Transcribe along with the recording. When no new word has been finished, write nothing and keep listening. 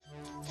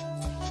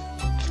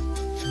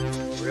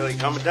Really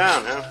coming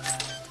down, huh?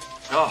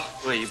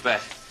 Oh, well, you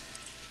bet.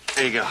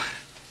 There you go.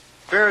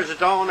 Fare is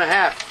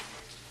 $1.50.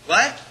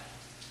 What?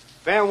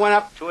 Fare went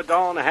up to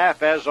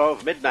 $1.50 as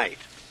of midnight.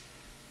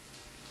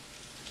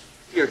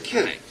 You're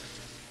kidding.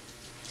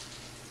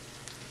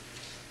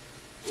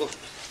 Well,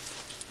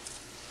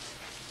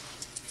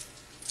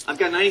 I've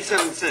got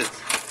 97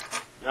 cents.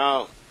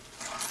 No.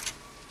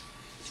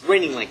 It's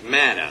raining like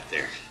mad out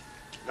there.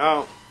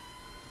 No.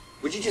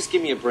 Would you just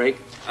give me a break?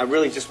 I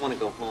really just want to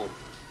go home.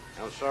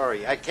 I'm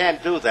sorry. I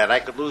can't do that.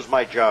 I could lose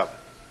my job.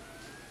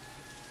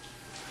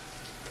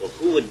 Well,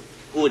 who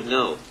would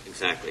know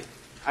exactly?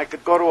 I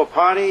could go to a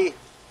party,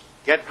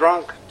 get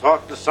drunk,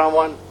 talk to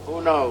someone.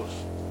 Who knows?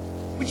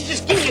 Would you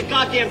just give me a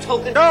goddamn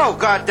token? No,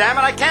 goddammit,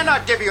 I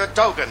cannot give you a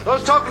token.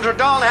 Those tokens are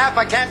 $1.50.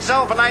 I can't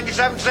sell for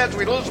 97 cents.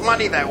 We lose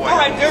money that way. All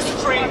right, there's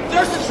the train.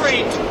 There's the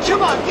train.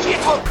 Come on, give me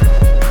a token.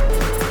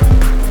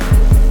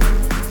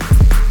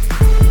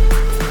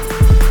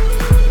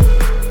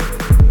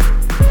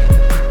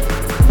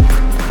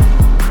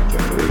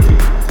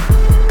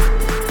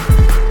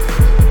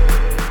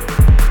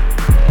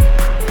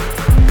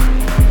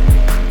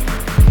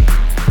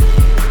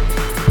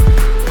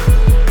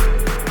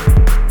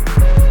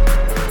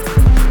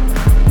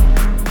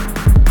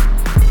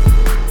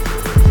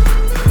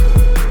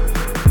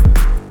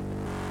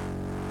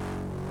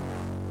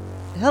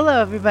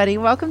 Hello, everybody.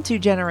 Welcome to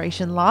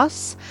Generation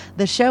Loss,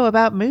 the show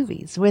about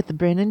movies with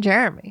Bryn and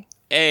Jeremy.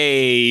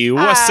 Hey,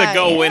 what's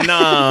going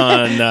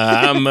on?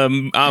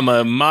 I'm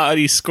a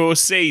Marty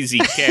Scorsese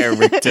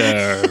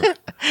character.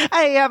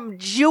 I am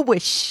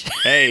Jewish.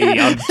 Hey,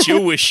 I'm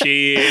Jewish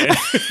here.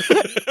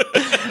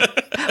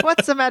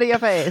 What's the matter with your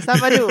face?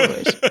 I'm a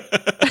Jewish.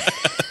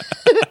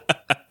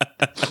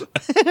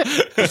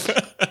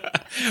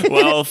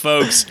 Well,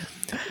 folks,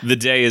 the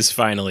day has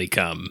finally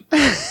come.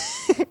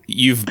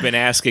 You've been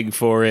asking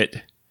for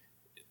it.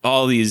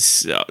 All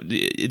these,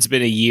 it's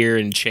been a year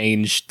and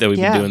change that we've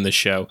been doing this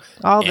show.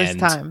 All this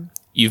time.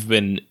 You've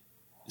been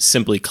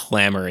simply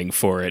clamoring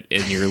for it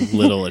in your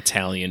little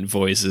Italian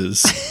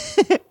voices,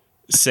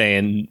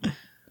 saying,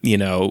 you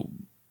know,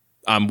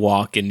 I'm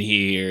walking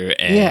here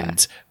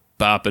and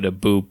boppa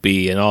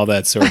boopy and all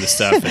that sort of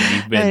stuff. And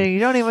you've been, you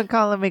don't even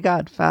call him a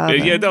godfather.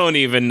 You don't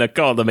even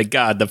call him a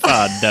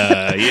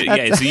godfather.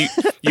 Yeah, so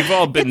you've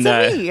all been...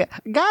 It's me,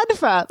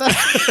 godfather.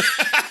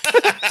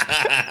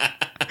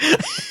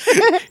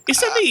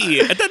 It's me,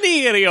 De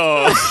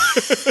Niro.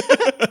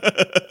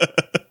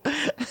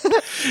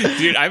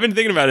 Dude, I've been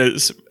thinking about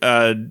it.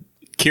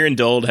 Kieran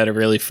Dold had a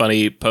really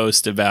funny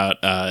post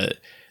about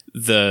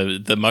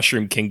the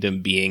Mushroom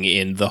Kingdom being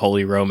in the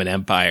Holy Roman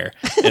Empire.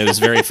 And it was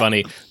very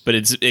funny, but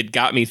it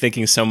got me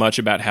thinking so much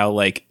about how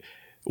like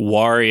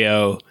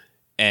Wario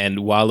and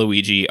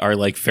Waluigi are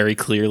like very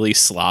clearly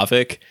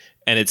Slavic.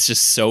 And it's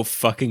just so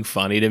fucking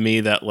funny to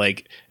me that,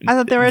 like... I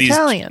thought they were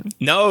Italian.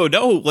 No.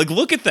 Like,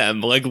 look at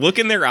them. Like, look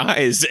in their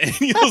eyes, and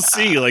you'll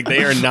see, like,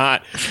 they are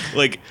not...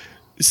 Like,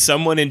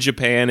 someone in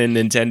Japan in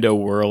Nintendo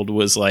World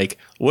was like,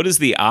 what is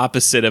the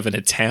opposite of an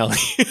Italian?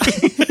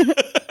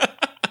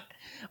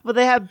 Well,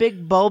 they have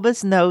big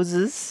bulbous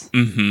noses.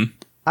 Mm-hmm.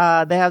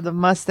 They have the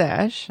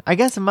mustache. I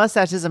guess a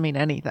mustache doesn't mean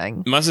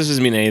anything. Mustache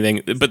doesn't mean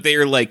anything, but they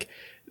are, like...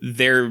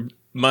 Their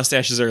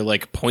mustaches are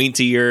like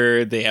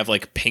pointier, they have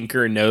like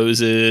pinker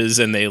noses,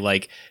 and they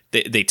like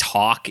they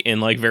talk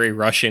in like very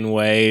Russian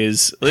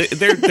ways.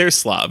 They're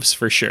Slavs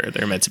for sure.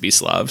 They're meant to be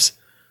Slavs.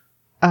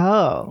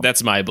 Oh.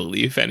 That's my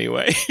belief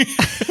anyway.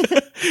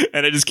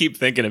 And I just keep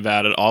thinking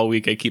about it all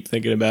week. I keep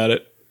thinking about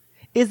it.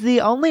 Is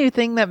the only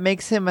thing that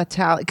makes him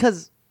Italian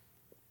because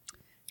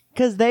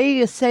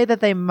they say that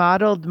they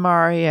modeled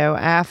Mario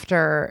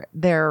after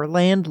their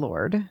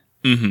landlord,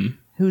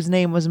 whose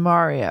name was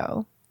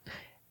Mario.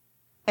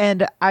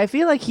 And I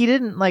feel like he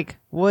didn't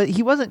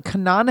he wasn't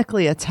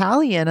canonically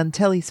Italian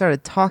until he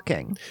started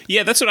talking.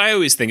 Yeah, that's what I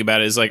always think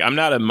about is like, I'm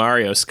not a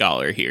Mario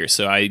scholar here,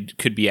 so I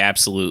could be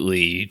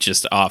absolutely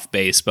just off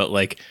base, but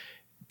like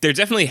there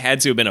definitely had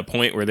to have been a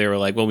point where they were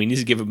like, well, we need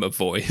to give him a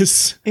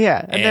voice.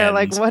 Yeah. And they're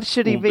like, what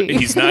should he be?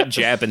 He's not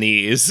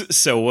Japanese,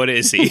 so what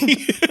is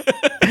he?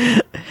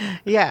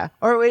 Yeah.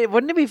 Or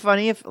wouldn't it be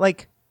funny if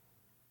like,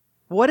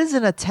 what is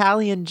an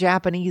Italian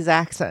Japanese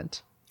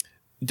accent?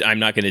 I'm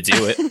not going to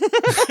do it.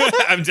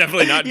 I'm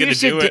definitely not going to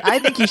do it. I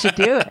think you should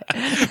do it.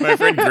 My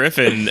friend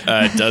Griffin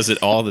does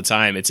it all the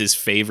time. It's his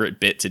favorite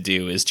bit to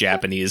do is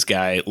Japanese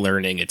guy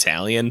learning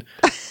Italian.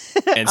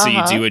 And so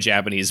you do a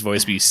Japanese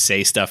voice, but you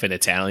say stuff in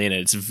Italian,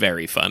 and it's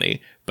very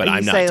funny. But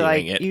I'm not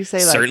doing it. You say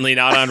certainly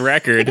not on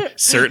record.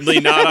 Certainly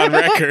not on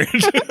record.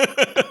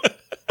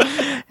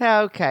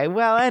 Okay.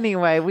 Well,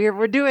 anyway,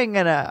 we're doing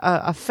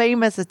a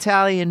famous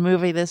Italian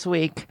movie this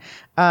week.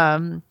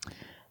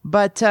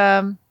 But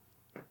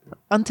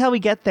until we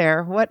get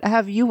there, what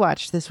have you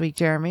watched this week,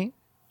 Jeremy?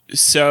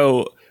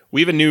 So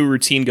we have a new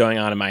routine going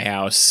on in my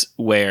house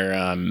where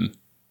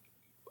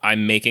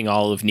I'm making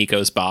all of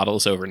Nico's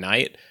bottles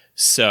overnight.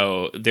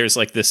 So there's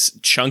like this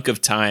chunk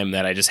of time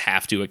that I just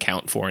have to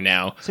account for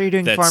now. So you're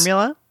doing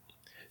formula?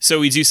 So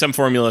we do some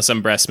formula,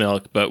 some breast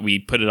milk, but we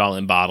put it all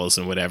in bottles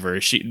and whatever.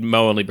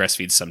 Mo only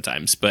breastfeeds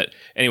sometimes. But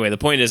anyway, the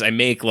point is I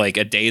make like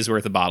a day's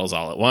worth of bottles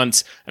all at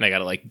once, and I got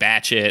to like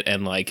batch it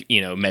and like,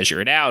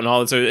 measure it out and all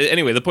that. So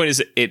anyway, the point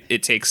is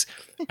it takes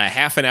a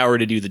half an hour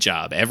to do the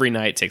job. Every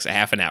night takes a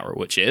half an hour,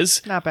 which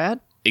is Not bad.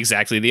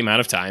 exactly the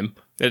amount of time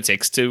that it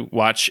takes to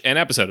watch an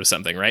episode of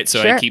something, right?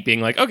 So Sure. I keep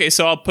being like, okay,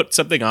 so I'll put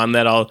something on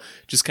that I'll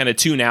just kind of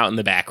tune out in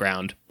the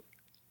background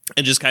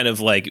and just kind of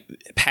like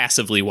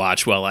passively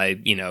watch while I,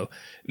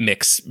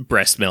 mix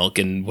breast milk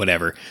and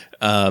whatever.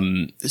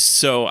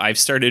 So I've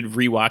started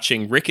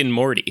rewatching Rick and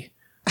Morty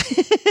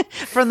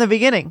From the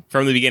beginning.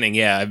 from the beginning.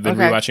 Yeah, I've been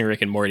Okay. rewatching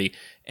Rick and Morty,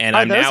 and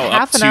Are I'm those now up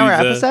half to an hour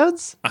the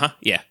episodes?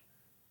 yeah.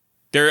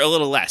 They're a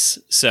little less.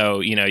 So,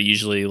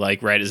 usually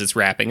like right as it's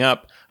wrapping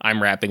up,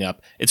 I'm wrapping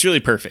up. It's really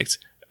perfect.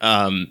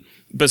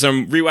 But so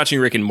I'm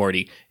rewatching Rick and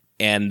Morty,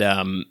 and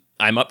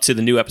I'm up to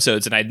the new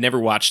episodes, and I'd never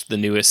watched the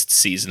newest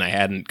season. I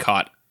hadn't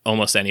caught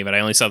almost any of it. I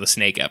only saw the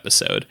snake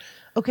episode.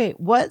 Okay,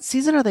 what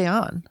season are they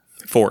on?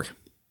 4.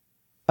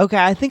 Okay,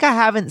 I think I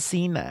haven't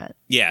seen that.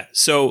 Yeah.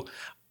 So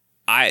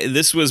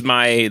this was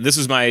my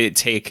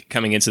take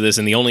coming into this,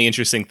 and the only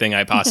interesting thing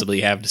I possibly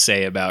have to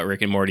say about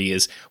Rick and Morty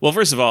is, well,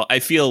 first of all, I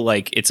feel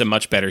like it's a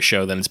much better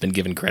show than it's been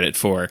given credit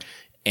for,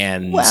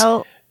 and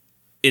Well,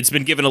 it's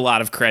been given a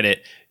lot of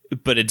credit,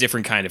 but a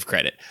different kind of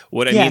credit.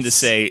 What I mean to Yes.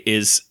 say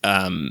is,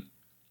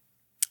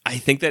 I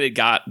think that it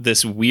got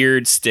this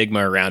weird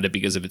stigma around it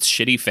because of its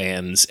shitty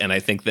fans, and I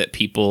think that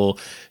people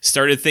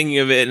started thinking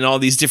of it in all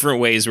these different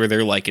ways where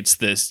they're like, it's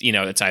this,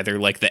 it's either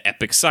like the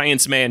epic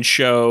science man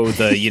show,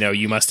 the,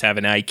 you must have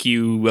an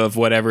IQ of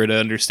whatever to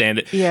understand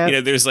it.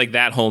 Yeah. There's like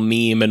that whole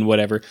meme and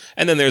whatever.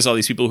 And then there's all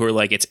these people who are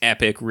like, it's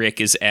epic,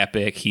 Rick is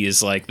epic, he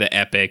is like the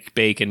epic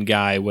bacon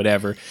guy,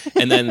 whatever.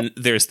 And then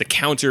there's the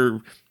counter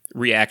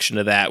reaction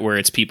to that where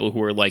it's people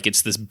who are like,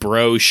 it's this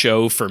bro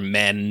show for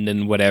men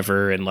and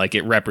whatever, and like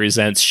it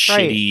represents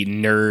shitty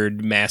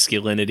nerd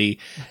masculinity,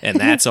 and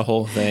that's a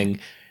whole thing.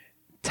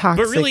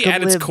 toxic. But really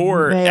at its lib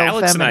core, male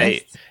Alex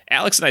feminists.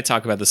 and I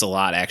talk about this a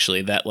lot,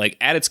 actually, that like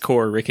at its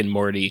core, Rick and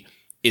Morty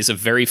is a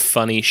very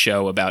funny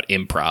show about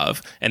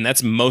improv, and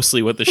that's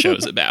mostly what the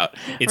show's about.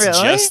 It's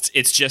Really?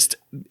 just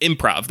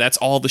improv. That's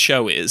all the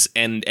show is.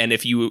 And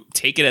if you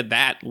take it at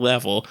that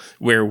level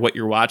where what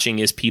you're watching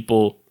is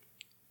people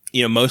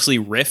mostly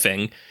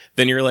riffing,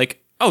 then you're like,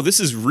 oh, this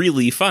is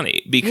really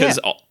funny, because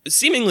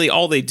seemingly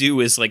all they do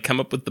is like come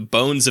up with the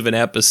bones of an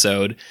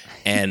episode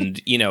and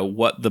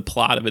what the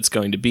plot of it's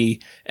going to be,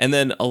 and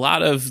then a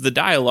lot of the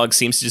dialogue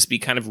seems to just be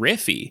kind of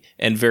riffy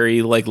and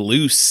very like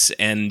loose,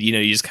 and you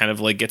just kind of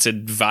like get to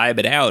vibe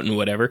it out and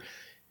whatever.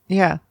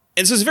 Yeah.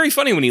 And so it's very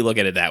funny when you look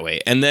at it that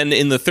way. And then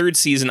in the third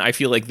season, I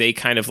feel like they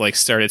kind of like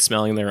started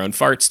smelling their own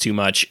farts too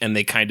much, and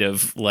they kind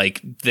of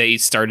like they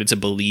started to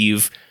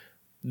believe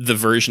the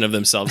version of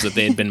themselves that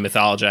they had been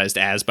mythologized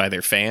as by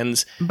their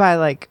fans. By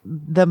like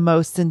the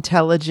most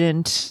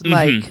intelligent,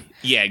 like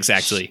Yeah,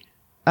 exactly.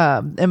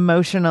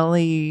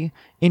 emotionally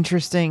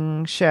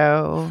interesting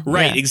show.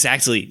 Right, Yeah.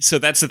 exactly. So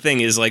that's the thing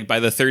is like by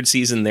the third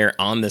season, they're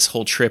on this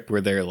whole trip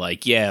where they're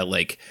like, yeah,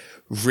 like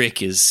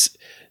Rick is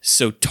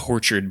so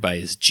tortured by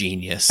his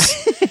genius.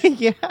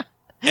 Yeah.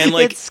 And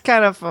like it's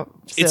kind of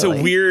it's a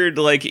silly. weird,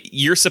 like,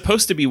 you're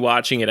supposed to be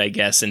watching it, I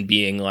guess, and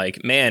being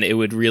like, man, it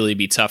would really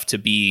be tough to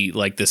be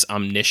like this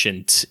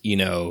omniscient,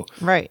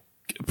 right.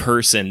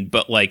 person,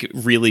 but like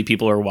really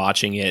people are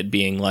watching it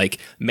being like,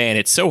 man,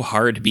 it's so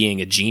hard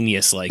being a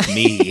genius like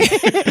me.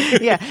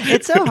 Yeah,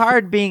 it's so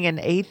hard being an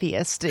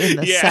atheist in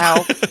the Yeah.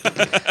 South.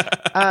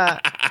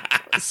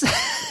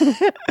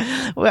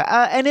 Well,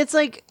 and it's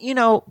like,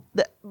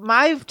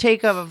 my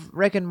take of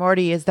Rick and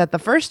Morty is that the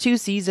first 2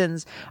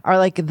 seasons are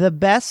like the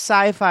best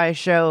sci-fi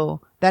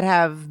show that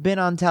have been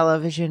on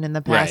television in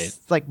the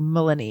past like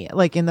millennia,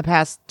 like in the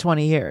past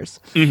 20 years.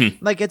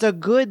 Mm-hmm. Like it's a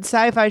good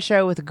sci-fi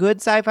show with good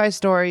sci-fi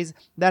stories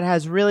that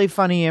has really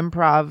funny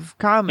improv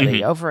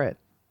comedy over it.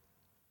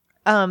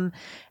 And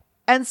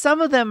some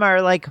of them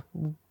are like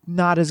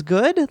not as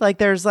good. Like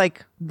there's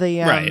like the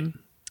Right.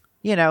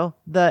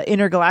 The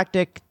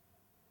intergalactic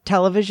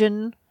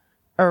television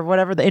or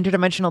whatever, the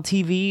interdimensional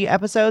TV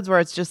episodes where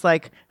it's just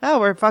like,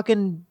 oh,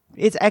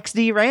 it's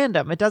XD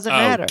random. It doesn't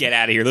matter. Oh, get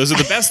out of here. Those are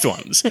the best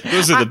ones.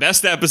 Those are the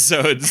best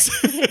episodes.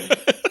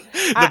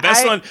 The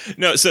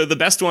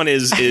best one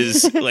is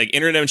like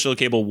Interdimensional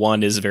Cable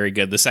 1 is very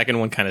good. The second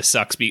one kind of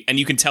sucks, and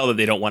you can tell that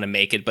they don't want to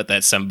make it, but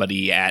that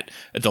somebody at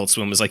Adult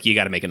Swim was like, you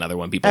got to make another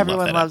one. People Everyone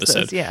love that loves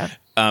episode. this,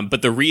 yeah.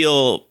 But the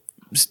real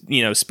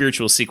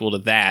spiritual sequel to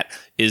that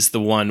is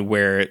the one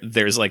where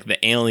there's like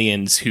the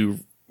aliens who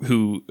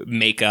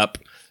make up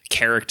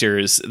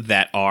characters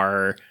that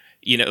are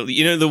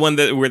the one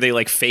where they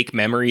like fake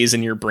memories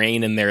in your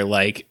brain, and they're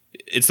like,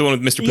 it's the one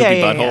with Mr. Poopy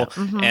Butthole.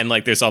 Mm-hmm. And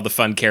like there's all the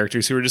fun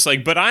characters who are just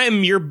like, but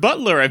I'm your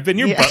butler, I've been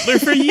your butler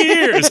for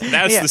years.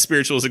 That's the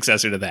spiritual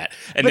successor to that.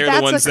 And But they're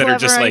the ones a that are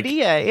just clever like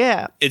idea.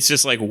 Yeah. it's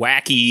just like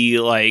wacky,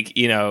 like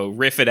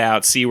riff it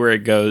out, see where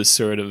it goes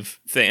sort of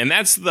thing. And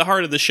that's the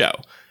heart of the show.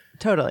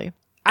 Totally.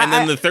 And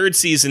then the third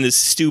season is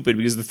stupid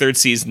because the third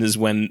season is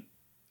when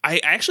I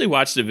actually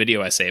watched a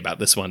video essay about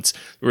this once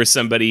where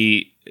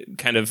somebody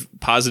kind of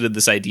posited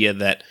this idea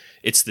that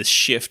it's the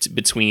shift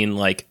between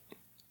like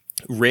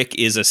Rick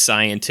is a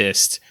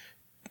scientist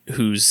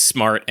who's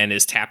smart and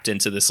is tapped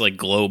into this like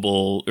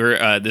global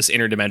or this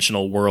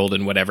interdimensional world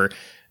and whatever.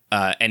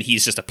 And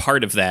he's just a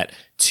part of that,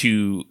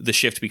 to the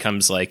shift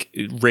becomes like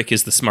Rick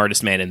is the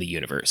smartest man in the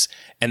universe.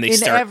 And they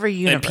every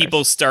universe. And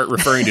people start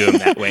referring to him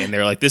that way. And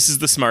they're like, this is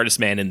the smartest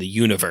man in the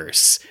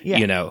universe,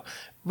 you know?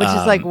 Which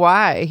is like,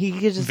 why? He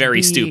could just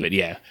very stupid.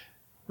 Yeah.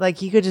 Like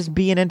he could just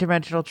be an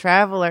interdimensional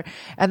traveler.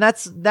 And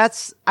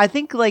that's, I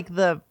think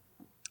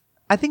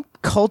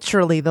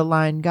culturally the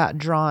line got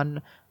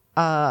drawn,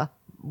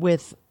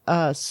 with,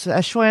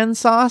 Szechuan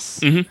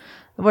sauce,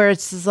 where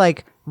it's just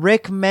like,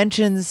 Rick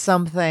mentions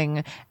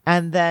something,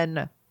 and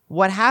then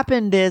what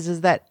happened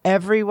is that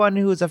everyone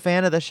who was a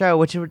fan of the show,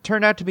 which would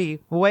turn out to be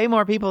way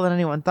more people than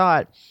anyone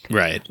thought,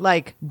 right,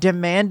 like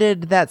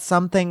demanded that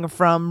something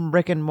from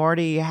Rick and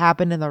Morty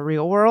happen in the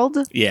real world.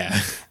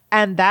 Yeah.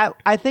 And that,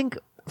 I think,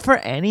 for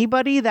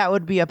anybody, that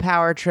would be a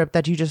power trip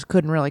that you just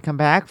couldn't really come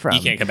back from.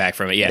 You can't come back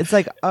from it, yeah. It's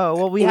like, oh,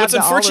 well, we have what's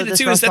unfortunate,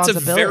 too, is that's a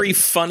very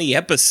funny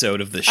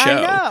episode of the show.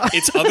 I know.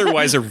 It's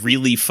otherwise a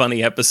really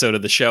funny episode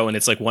of the show, and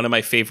it's like one of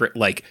my favorite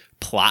like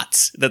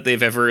plots that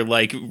they've ever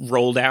like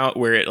rolled out,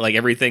 where it like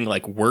everything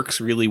like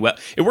works really well.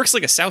 It works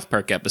like a South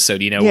Park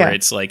episode, you know, where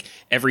it's like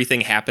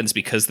everything happens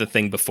because the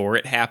thing before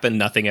it happened.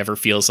 Nothing ever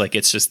feels like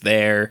it's just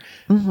there.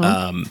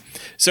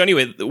 So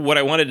anyway, what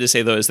I wanted to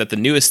say though is that the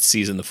newest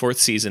season, the 4th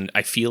season,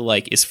 I feel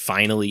like is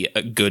finally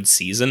a good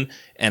season,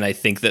 and I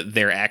think that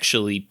they're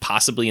actually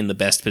possibly in the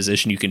best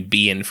position you can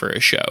be in for a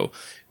show,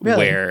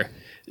 where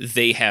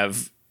they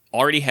have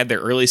already had their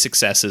early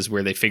successes,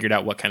 where they figured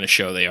out what kind of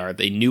show they are.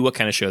 They knew what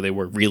kind of show they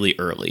were really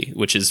early,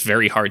 which is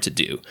very hard to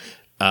do.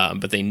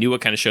 But they knew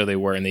what kind of show they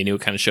were, and they knew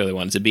what kind of show they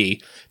wanted to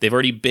be. They've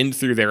already been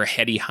through their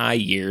heady high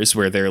years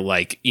where they're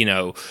like, you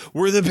know,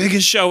 we're the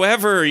biggest show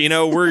ever, you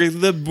know, we're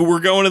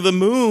going to the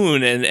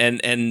moon,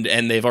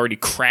 and they've already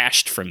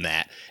crashed from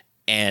that.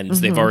 And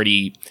they've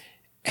already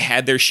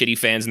had their shitty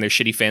fans, and their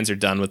shitty fans are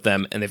done with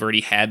them, and they've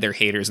already had their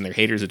haters, and their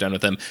haters are done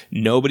with them.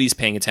 Nobody's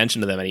paying attention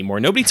to them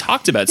anymore. Nobody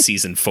talked about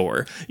season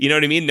 4. You know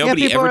what I mean?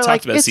 Nobody ever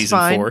talked about season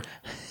 4.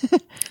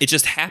 It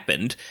just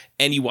happened,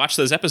 and you watch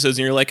those episodes,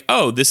 and you're like,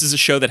 oh, this is a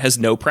show that has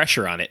no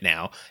pressure on it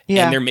now.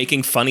 Yeah. And they're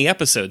making funny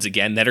episodes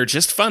again that are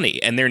just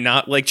funny, and they're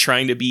not like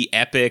trying to be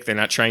epic. They're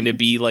not trying to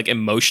be like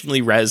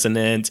emotionally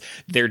resonant.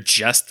 They're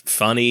just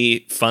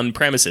funny, fun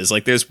premises.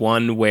 Like there's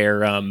one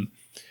where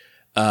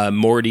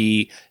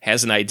Morty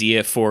has an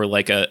idea for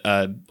like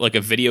a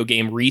video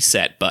game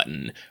reset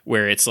button,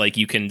 where it's like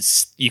you can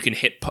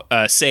hit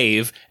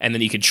save, and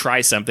then you can try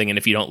something, and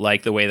if you don't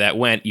like the way that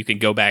went, you can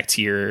go back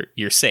to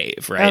your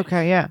save, right?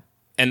 Okay, yeah.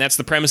 And that's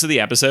the premise of the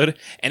episode,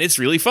 and it's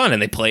really fun,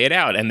 and they play it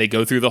out, and they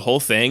go through the whole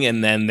thing,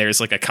 and then there's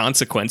like a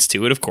consequence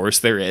to it. Of course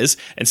there is.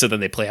 And so then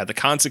they play out the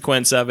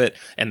consequence of it,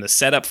 and the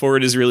setup for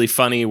it is really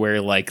funny,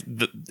 where like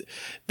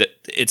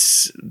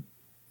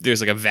there's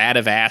like a vat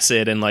of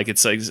acid, and like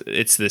it's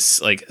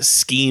this like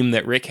scheme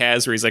that Rick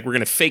has where he's like, we're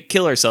gonna fake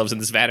kill ourselves in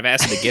this vat of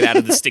acid to get out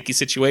of the sticky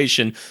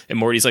situation, and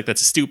Morty's like,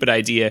 that's a stupid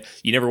idea,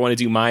 you never want to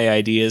do my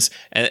ideas.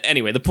 And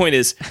anyway, the point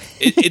is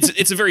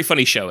it's a very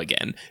funny show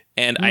again,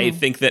 and I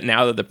think that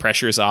now that the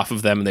pressure is off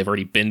of them, and they've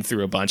already been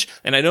through a bunch,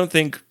 and I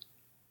think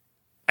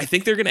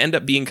they're going to end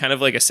up being kind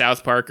of like a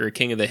South Park or a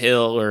King of the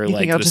Hill or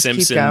like The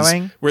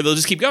Simpsons, where they'll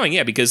just keep going.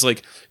 Yeah, because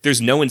like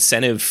there's no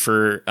incentive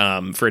for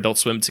Adult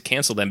Swim to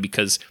cancel them,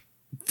 because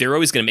they're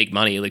always going to make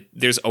money. Like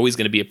there's always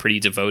going to be a pretty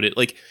devoted,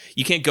 like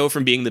you can't go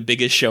from being the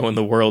biggest show in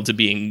the world to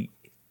being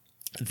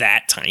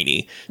that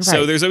tiny. Right.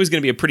 So there's always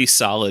going to be a pretty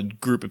solid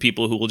group of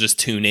people who will just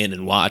tune in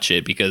and watch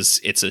it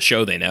because it's a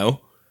show they know.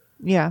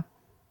 Yeah.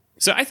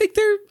 So I think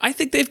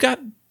they've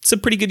got some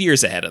pretty good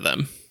years ahead of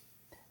them.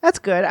 That's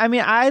good. I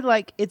mean,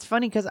 it's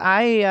funny because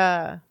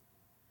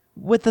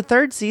with the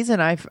 3rd season,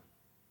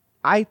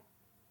 I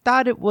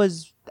thought it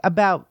was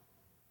about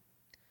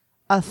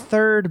a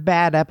third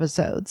bad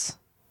episodes.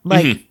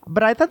 Like,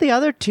 but I thought the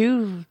other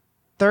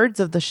 2/3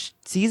 of the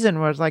season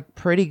was like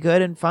pretty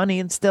good and funny,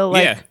 and still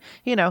like,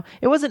 you know,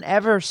 it wasn't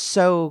ever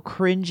so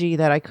cringy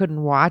that I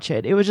couldn't watch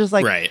it. It was just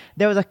like,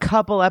 there was a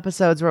couple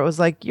episodes where it was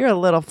like, you're a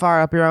little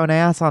far up your own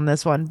ass on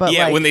this one. But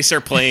when they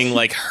start playing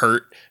like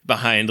Hurt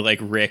behind like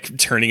Rick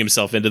turning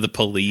himself into the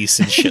police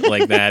and shit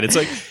like that, it's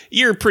like,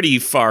 you're pretty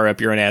far up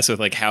your own ass with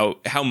like how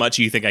much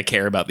you think I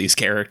care about these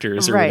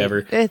characters or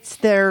whatever. It's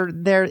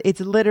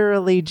it's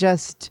literally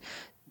just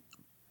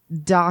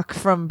Doc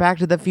from Back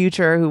to the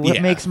Future who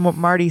makes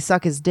Marty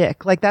suck his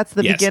dick. Like that's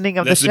the beginning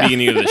of the show. That's the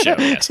beginning of the show,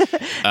 yes.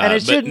 And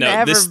it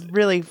shouldn't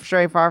really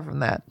stray far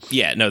from that.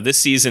 Yeah, no, this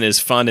season is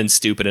fun and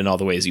stupid in all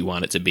the ways you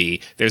want it to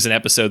be. There's an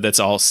episode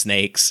that's all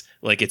snakes.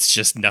 Like it's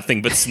just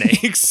nothing but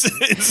snakes.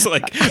 It's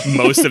like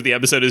most of the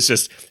episode is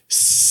just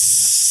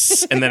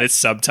and then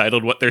it's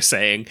subtitled what they're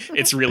saying.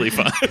 It's really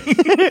fun.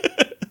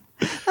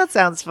 That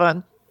sounds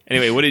fun.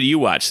 Anyway, what did you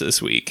watch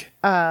this week?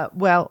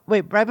 Well,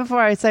 wait, right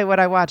before I say what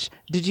I watched,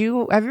 have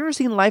you ever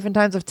seen Life and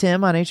Times of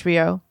Tim on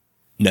HBO?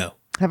 No.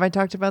 Have I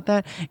talked about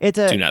that?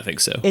 Do not think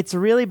so. It's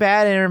really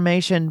bad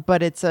animation,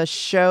 but it's a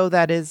show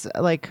that is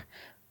like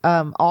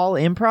all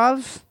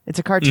improv. It's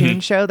a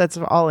cartoon show that's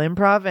all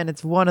improv, and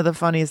it's one of the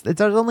funniest.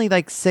 There's only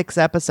like 6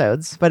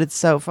 episodes, but it's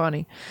so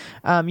funny.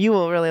 You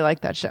will really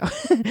like that show.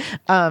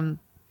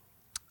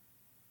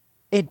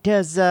 It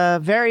does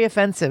very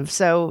offensive.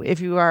 So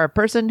if you are a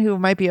person who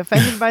might be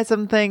offended by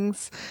some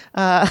things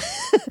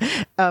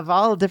of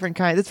all different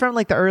kinds, it's from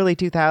like the early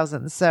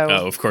 2000s. So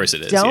of course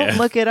it is. Don't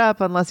look it up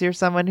unless you're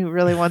someone who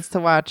really wants to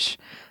watch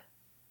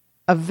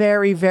a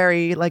very,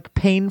 very like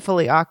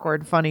painfully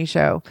awkward, funny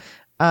show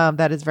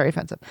that is very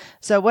offensive.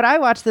 So what I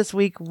watched this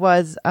week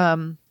was,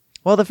 well,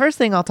 the first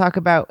thing I'll talk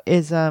about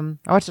is I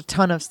watched a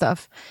ton of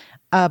stuff,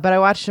 but I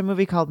watched a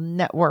movie called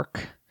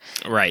Network.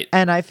 Right.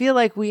 And I feel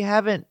like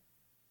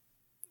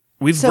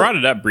We've brought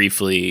it up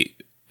briefly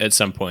at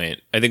some point.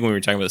 I think when we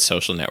were talking about the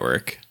Social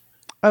Network.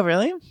 Oh,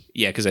 really?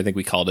 Yeah, because I think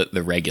we called it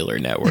the Regular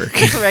Network.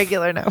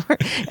 Regular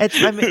Network.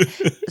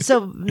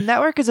 So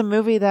Network is a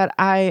movie that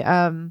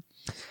I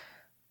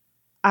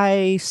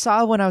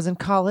saw when I was in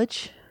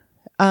college.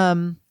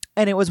 And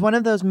it was one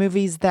of those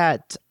movies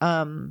that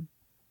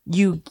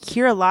you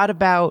hear a lot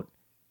about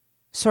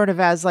sort of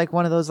as like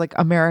one of those like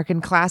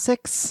American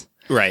classics.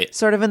 Right.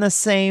 Sort of in the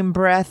same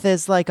breath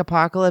as like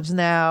Apocalypse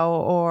Now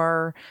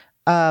or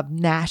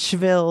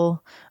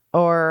Nashville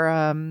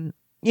or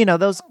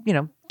those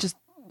just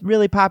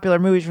really popular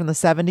movies from the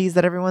 70s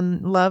that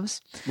everyone loves.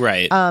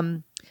 Right.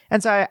 And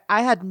so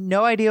I had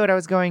no idea what I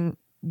was getting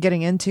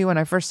into when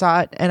I first saw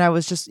it, and it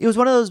was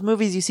one of those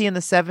movies you see in the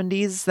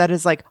 70s that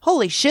is like,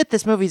 holy shit,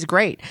 this movie's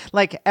great.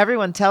 Like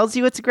everyone tells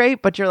you it's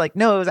great, but you're like,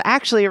 no, it was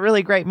actually a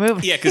really great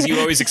movie. Yeah, because you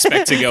always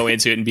expect to go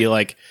into it and be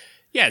like,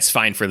 yeah, it's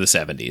fine for the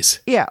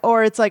 70s. Yeah,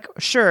 or it's like,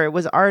 sure, it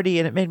was arty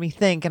and it made me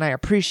think and I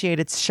appreciate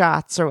its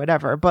shots or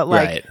whatever. But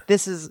like,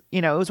 This is,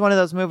 it was one of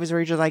those movies where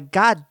you're just like,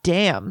 God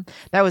damn,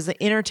 that was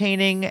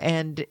entertaining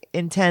and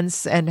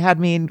intense and had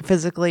me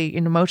physically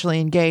and emotionally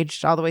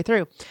engaged all the way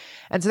through.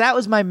 And so that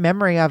was my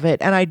memory of it.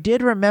 And I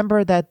did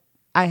remember that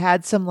I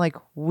had some like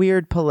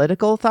weird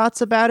political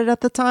thoughts about it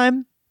at the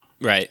time.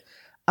 Right.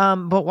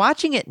 But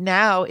watching it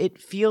now, it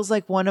feels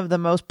like one of the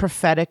most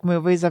prophetic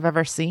movies I've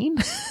ever seen.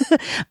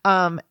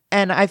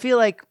 And I feel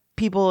like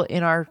people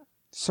in our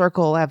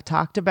circle have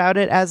talked about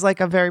it as like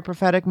a very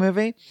prophetic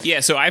movie. Yeah,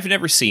 so I've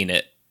never seen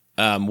it.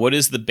 What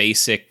is the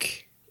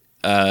basic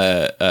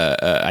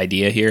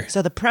idea here?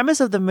 So the premise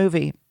of the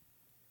movie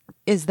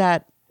is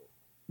that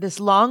this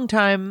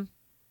longtime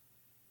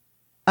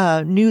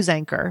news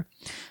anchor,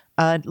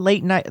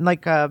 late night,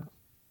 like a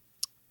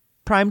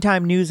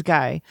primetime news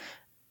guy,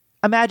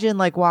 imagine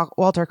like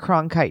Walter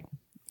Cronkite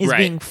is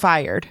being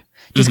fired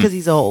just because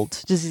he's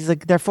old. He's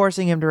like, they're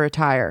forcing him to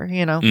retire,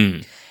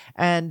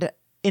 and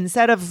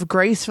instead of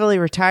gracefully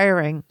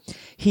retiring,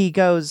 he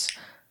goes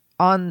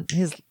on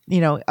his,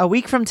 a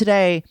week from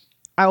today,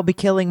 I will be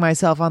killing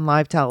myself on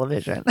live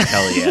television.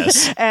 Hell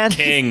yes. And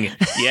King.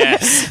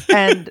 Yes.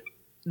 And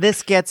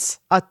this gets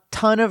a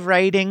ton of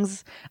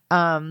ratings.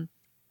 And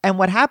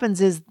what happens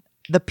is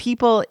the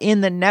people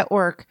in the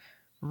network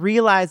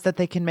realize that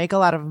they can make a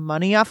lot of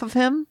money off of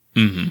him.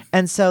 Mm-hmm.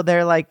 And so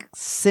they're like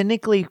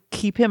cynically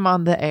keep him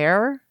on the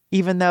air,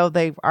 even though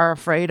they are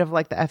afraid of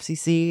like the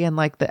FCC and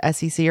like the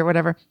SEC or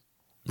whatever.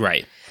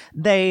 Right.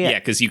 Yeah,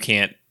 because you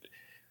can't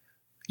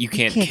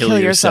kill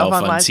yourself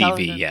on TV.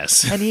 Television.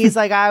 Yes. And he's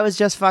like, I was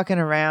just fucking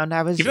around.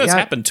 Even though it's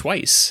happened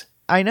twice.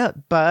 I know,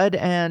 Bud,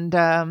 and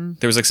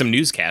there was like some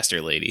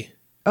newscaster lady.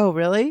 Oh,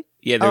 really?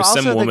 Yeah, there was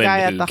some woman the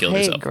guy who at the killed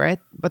Hague, herself. Right?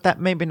 But that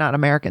maybe not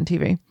American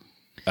TV.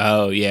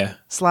 Oh yeah.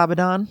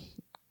 Slobodon.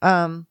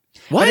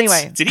 What?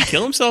 Anyway, did he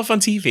kill himself on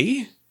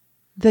TV?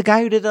 The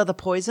guy who did all the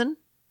poison.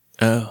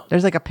 Oh,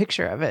 there's like a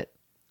picture of it.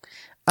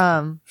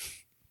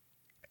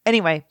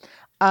 Anyway,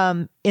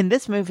 in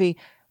this movie,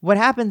 what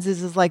happens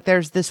is like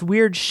there's this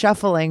weird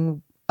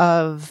shuffling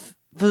of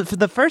for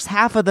the first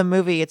half of the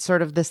movie. It's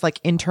sort of this like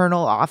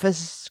internal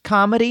office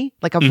comedy,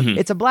 like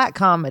it's a black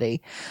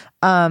comedy.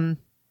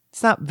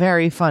 It's not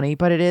very funny,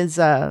 but it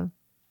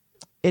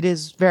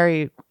is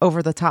very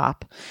over the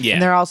top. Yeah.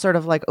 And they're all sort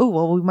of like, oh,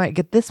 well, we might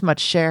get this much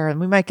share and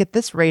we might get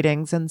this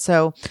ratings. And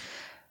so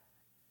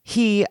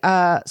he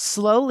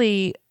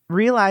slowly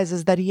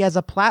realizes that he has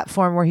a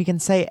platform where he can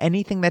say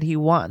anything that he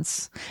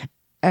wants.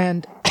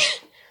 And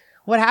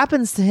what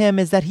happens to him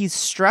is that he's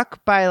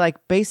struck by like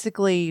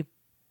basically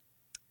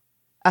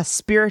a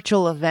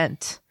spiritual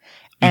event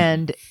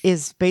and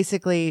is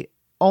basically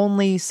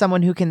only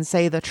someone who can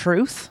say the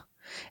truth.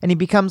 And he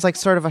becomes like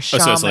sort of a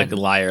shaman. So it's like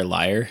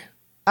liar.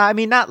 I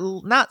mean,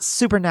 not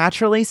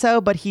supernaturally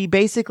so, but he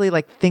basically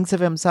like thinks of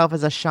himself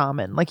as a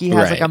shaman. Like he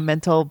has like a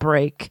mental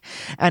break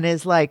and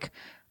is like,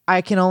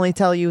 I can only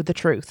tell you the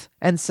truth.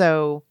 And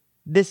so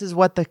this is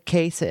what the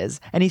case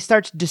is. And he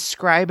starts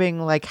describing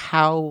like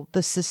how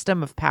the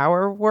system of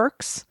power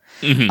works,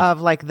 of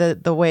like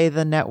the way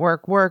the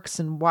network works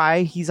and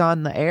why he's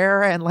on the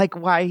air and like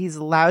why he's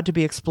allowed to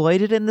be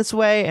exploited in this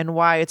way and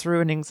why it's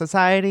ruining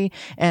society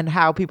and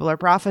how people are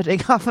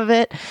profiting off of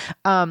it,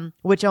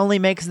 which only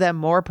makes them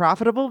more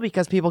profitable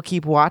because people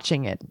keep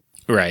watching it.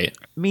 Right.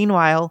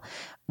 Meanwhile,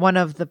 one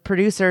of the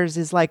producers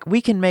is like, we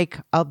can make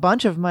a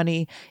bunch of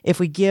money if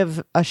we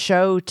give a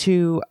show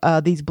to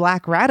these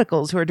black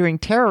radicals who are doing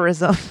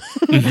terrorism.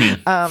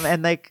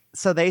 And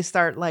so they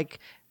start like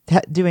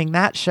doing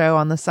that show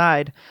on the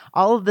side.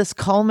 All of this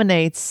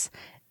culminates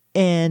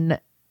in,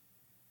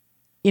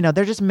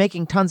 they're just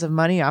making tons of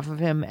money off of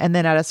him. And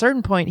then at a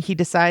certain point, he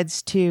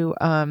decides to,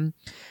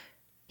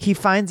 he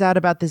finds out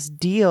about this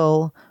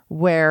deal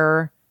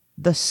where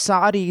the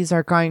Saudis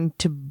are going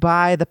to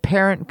buy the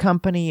parent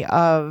company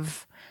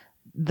of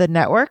the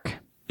network.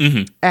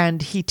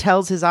 And he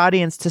tells his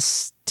audience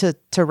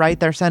to write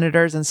their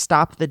senators and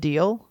stop the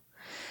deal.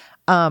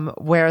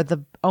 Where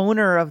the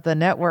owner of the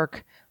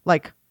network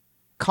like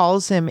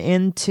calls him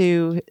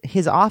into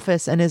his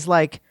office and is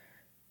like,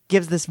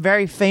 gives this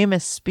very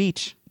famous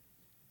speech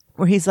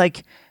where he's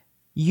like,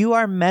 you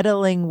are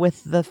meddling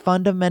with the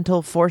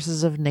fundamental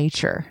forces of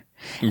nature.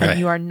 And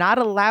you are not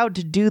allowed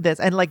to do this.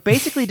 And like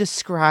basically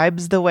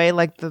describes the way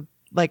like the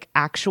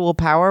actual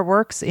power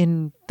works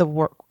in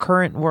the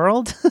current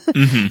world.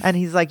 And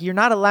he's like, you're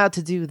not allowed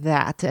to do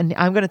that. And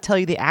I'm going to tell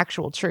you the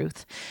actual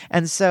truth.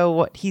 And so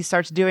what he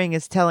starts doing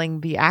is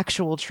telling the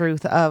actual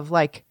truth of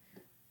like,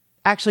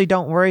 actually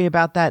don't worry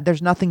about that.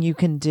 There's nothing you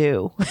can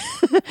do.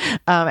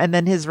 And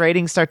then his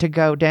ratings start to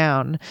go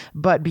down.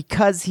 But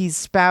because he's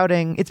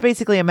spouting, it's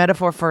basically a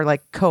metaphor for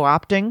like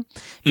co-opting,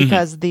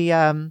 because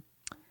the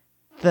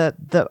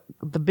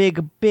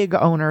big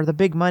owner, the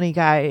big money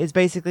guy is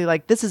basically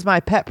like, this is my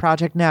pet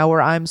project now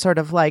where I'm sort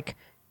of like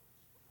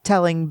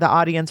telling the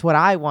audience what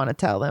I want to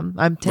tell them.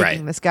 I'm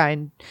taking this guy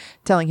and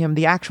telling him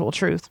the actual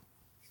truth.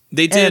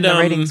 They did, and the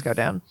ratings go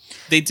down.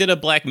 They did a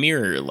Black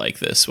Mirror like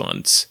this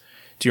once.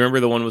 Do you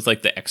remember the one with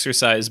like the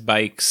exercise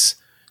bikes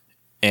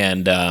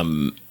and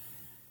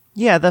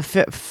yeah, the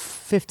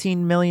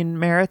 15 million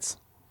merits.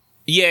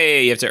 Yeah,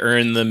 you have to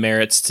earn the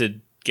merits to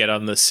get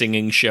on the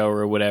singing show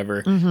or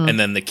whatever. And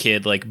then the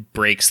kid like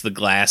breaks the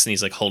glass and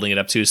he's like holding it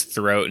up to his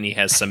throat and he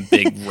has some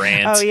big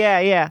rant. Oh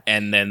yeah.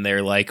 And then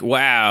they're like,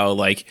 wow,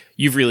 like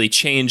you've really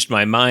changed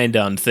my mind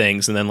on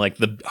things. And then like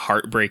the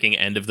heartbreaking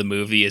end of the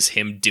movie is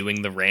him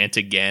doing the rant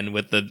again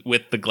with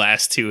the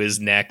glass to his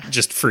neck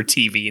just for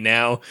TV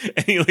now.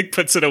 And he like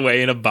puts it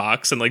away in a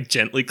box and like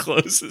gently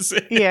closes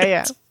it.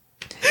 Yeah.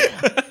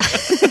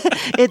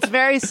 It's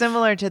very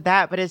similar to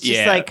that, but it's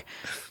just like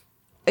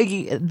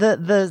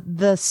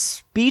the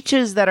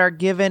speeches that are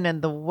given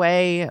and the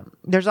way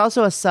there's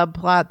also a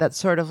subplot that's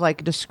sort of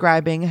like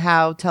describing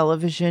how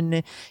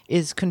television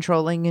is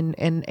controlling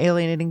and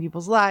alienating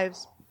people's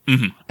lives.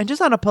 And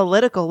just on a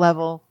political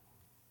level,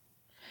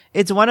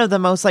 it's one of the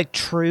most like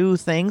true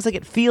things. Like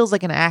it feels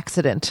like an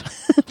accident.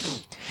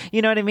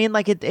 You know what I mean?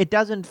 Like it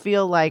doesn't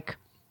feel like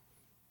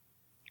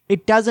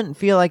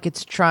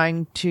it's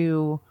trying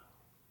to.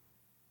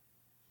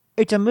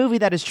 It's a movie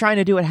that is trying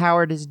to do what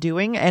Howard is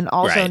doing and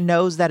also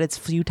knows that it's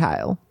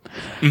futile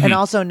and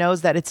also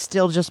knows that it's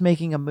still just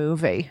making a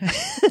movie.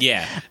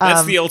 Yeah.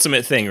 That's the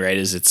ultimate thing, right?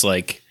 Is it's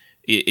like,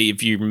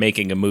 if you're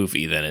making a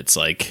movie, then it's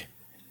like,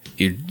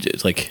 you're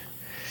like,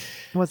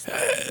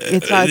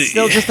 it's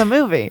still just a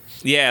movie.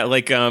 Yeah.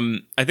 Like, I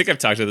think I've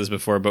talked about this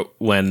before, but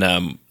when,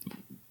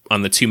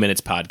 on the 2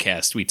 Minutes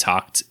podcast, we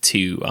talked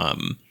to,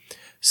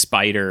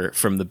 Spider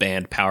from the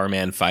band Power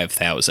Man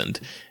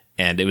 5000.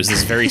 And it was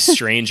this very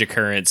strange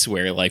occurrence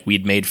where like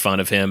we'd made fun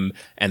of him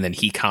and then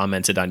he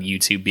commented on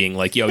YouTube being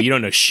like, yo, you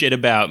don't know shit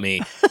about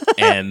me.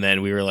 And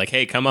then we were like,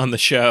 hey, come on the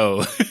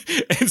show.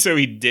 And so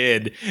he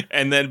did.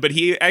 And then, but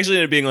he actually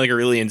ended up being like a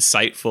really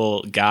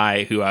insightful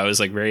guy who I was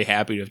like very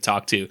happy to have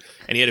talked to.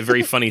 And he had a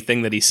very funny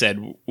thing that he said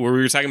where we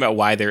were talking about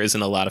why there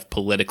isn't a lot of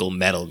political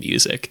metal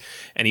music.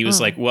 And he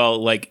was like,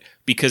 well, like,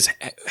 because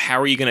how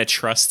are you going to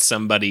trust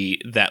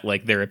somebody that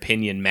like their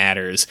opinion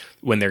matters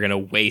when they're going to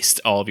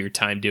waste all of your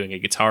time doing a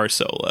guitar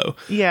solo?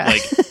 Yeah.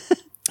 Like,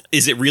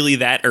 is it really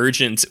that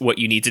urgent what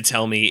you need to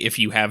tell me if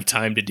you have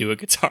time to do a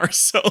guitar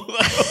solo?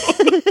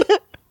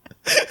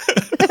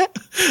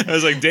 I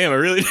was like, damn, I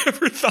really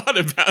never thought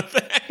about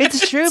that.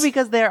 It's true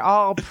because they're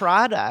all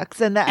products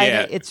and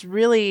it's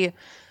really.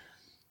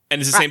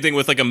 And it's the same thing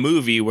with like a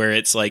movie where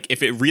it's like,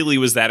 if it really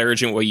was that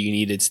urgent what you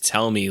needed to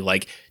tell me,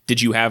 like,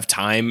 did you have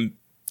time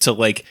to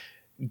like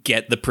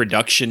get the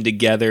production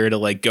together to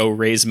like go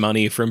raise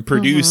money from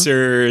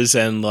producers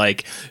and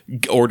like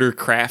order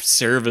craft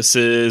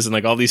services and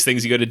like all these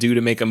things you got to do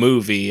to make a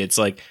movie? It's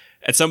like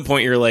at some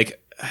point you're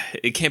like,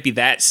 it can't be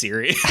that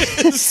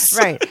serious.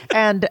 Right.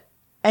 And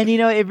you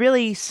know, it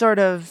really sort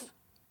of,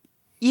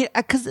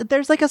 because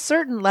there's like a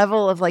certain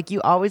level of like, you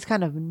always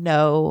kind of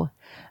know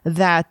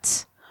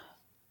that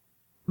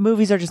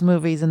movies are just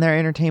movies and they're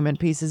entertainment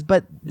pieces,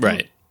 but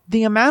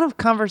the amount of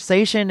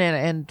conversation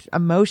and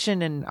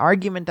emotion and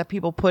argument that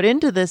people put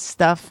into this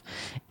stuff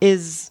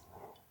is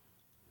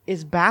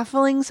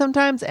baffling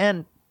sometimes.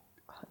 And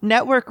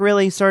Network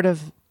really sort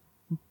of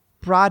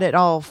brought it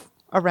all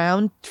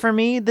around for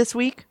me this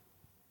week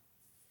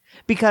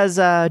because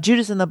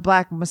Judas and the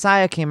Black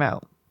Messiah came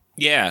out.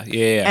 Yeah.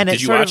 And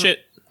did you watch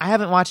it? I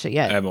haven't watched it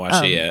yet. I haven't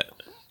watched it yet.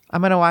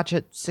 I'm going to watch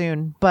it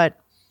soon, but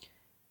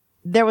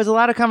there was a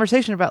lot of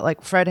conversation about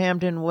like Fred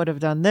Hampton would have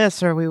done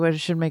this, or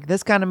should make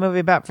this kind of movie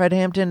about Fred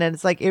Hampton. And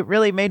it's like, it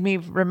really made me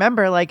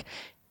remember, like,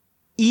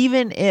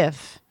 even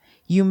if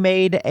you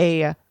made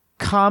a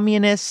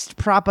communist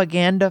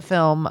propaganda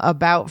film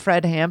about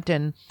Fred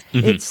Hampton,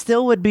 it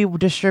still would be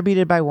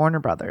distributed by Warner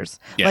Brothers.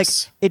 Yes.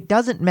 Like, it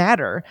doesn't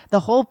matter.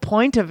 The whole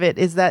point of it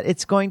is that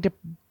it's going to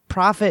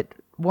profit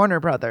Warner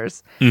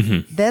Brothers.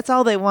 That's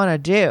all they want to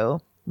do.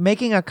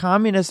 Making a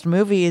communist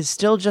movie is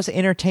still just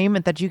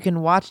entertainment that you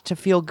can watch to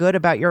feel good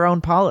about your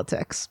own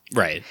politics.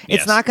 Right.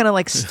 It's yes. not going to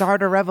like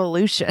start a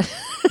revolution.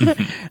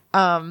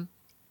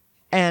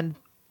 And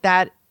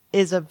that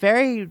is a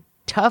very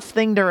tough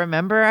thing to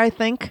remember, I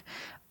think.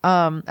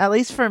 At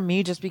least for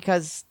me, just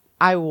because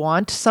I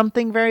want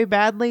something very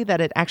badly that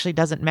it actually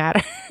doesn't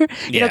matter.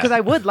 You know, because I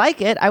would like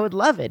it. I would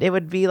love it. It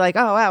would be like,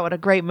 oh, wow, what a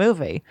great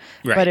movie.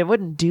 Right. But it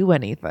wouldn't do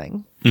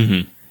anything.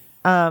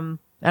 And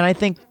I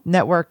think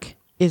Network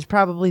is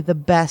probably the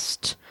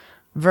best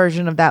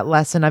version of that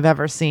lesson I've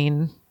ever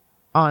seen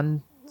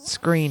on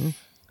screen.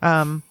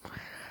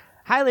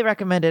 Highly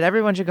recommended.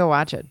 Everyone should go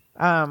watch it.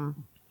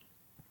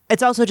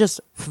 It's also just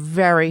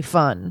very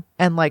fun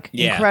and like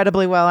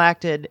incredibly well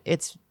acted.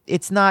 It's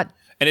not,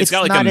 and it's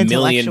got like not a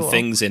million intellectual.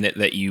 things in it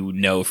that you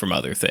know from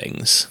other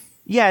things.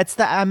 Yeah, it's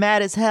the I'm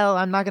mad as hell,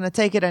 I'm not going to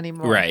take it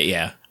anymore. Right,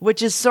 yeah.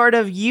 Which is sort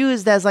of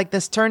used as like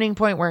this turning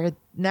point where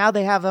now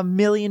they have 1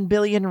 million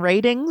billion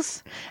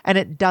ratings and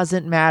it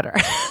doesn't matter.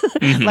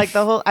 Like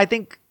the whole, I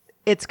think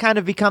it's kind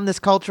of become this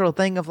cultural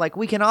thing of like,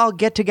 we can all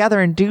get together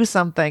and do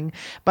something.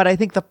 But I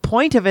think the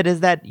point of it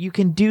is that you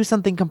can do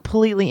something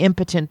completely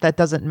impotent that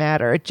doesn't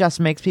matter. It just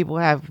makes people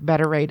have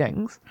better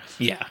ratings.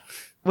 Yeah.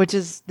 Which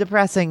is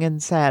depressing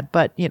and sad.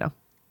 But, you know,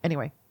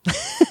 anyway,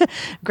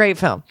 great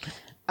film.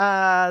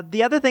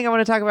 The other thing I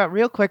want to talk about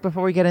real quick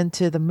before we get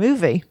into the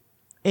movie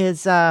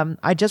is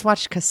I just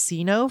watched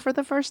Casino for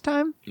the first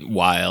time.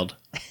 Wild.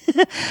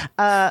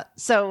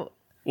 So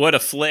What a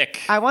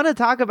flick. I want to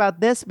talk about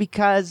this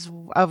because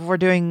we're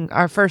doing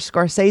our first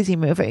Scorsese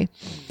movie.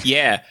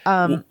 Yeah.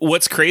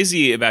 What's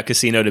crazy about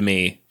Casino to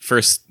me,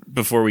 first,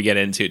 before we get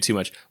into it too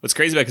much, what's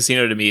crazy about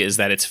Casino to me is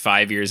that it's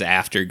 5 years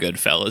after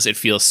Goodfellas. It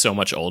feels so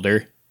much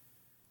older.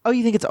 Oh,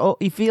 you think it's old?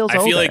 It feels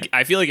older.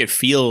 I feel like it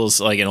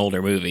feels like an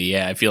older movie.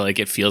 Yeah, I feel like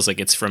it feels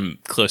like it's from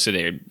closer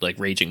to like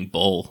Raging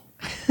Bull.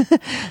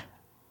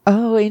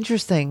 Oh,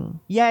 interesting.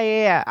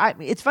 Yeah.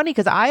 It's funny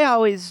because I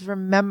always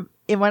remember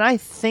when I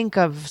think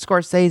of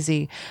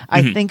Scorsese,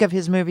 I think of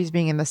his movies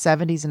being in the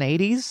 70s and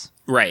 80s.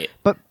 Right.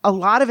 But a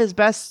lot of his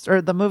best,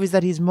 or the movies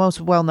that he's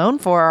most well known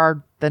for,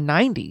 are the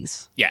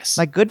 90s. Yes.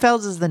 Like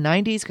Goodfellas is the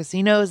 90s,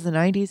 Casino is the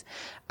 90s.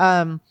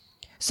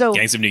 So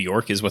Gangs of New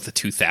York is what, the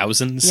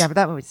 2000s? yeah, but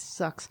that movie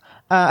sucks.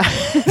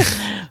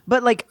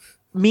 But like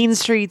Mean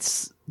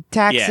Streets,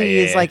 Taxi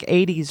is like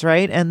 80s,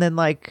 right? And then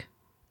like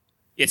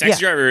Yeah,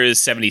 Taxi Driver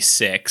is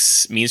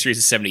 76. Mean Streets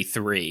is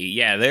 73.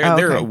 Yeah,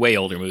 they're way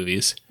older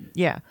movies.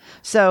 Yeah.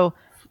 So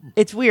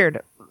it's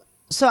weird.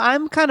 So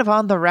I'm kind of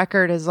on the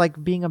record as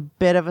like being a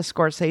bit of a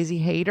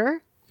Scorsese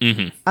hater.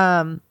 In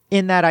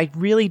that I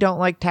really don't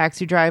like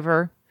Taxi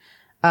Driver.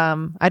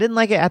 I didn't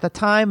like it at the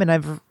time, and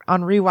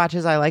on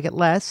rewatches I like it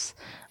less.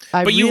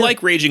 But you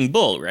like Raging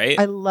Bull, right?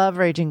 I love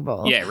Raging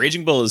Bull. Yeah,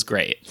 Raging Bull is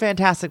great.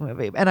 Fantastic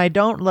movie. And I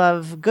don't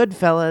love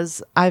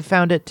Goodfellas. I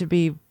found it to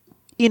be,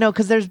 you know,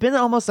 because there's been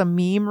almost a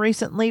meme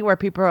recently where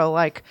people are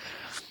like,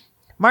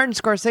 Martin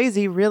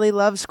Scorsese really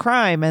loves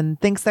crime and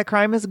thinks that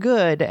crime is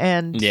good.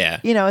 And,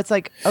 you know, it's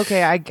like,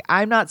 okay,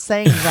 I'm not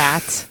saying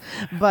that,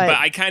 but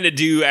I kind of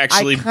do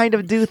actually. I kind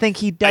of do think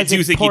he does. I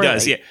do think poorly. he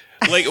does, yeah.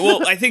 Like,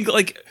 well, I think,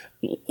 like,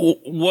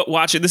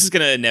 watch it. This is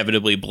going to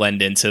inevitably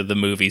blend into the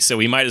movie, so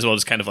we might as well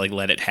just kind of, like,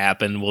 let it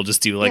happen. We'll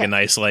just do, like, a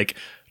nice, like,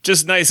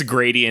 just nice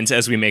gradient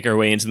as we make our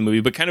way into the movie.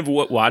 But kind of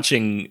what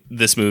watching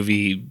this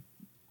movie,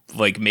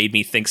 like, made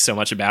me think so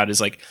much about is,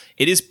 like,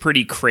 it is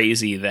pretty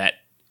crazy that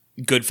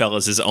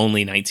Goodfellas is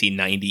only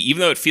 1990.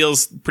 Even though it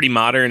feels pretty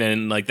modern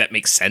and, like, that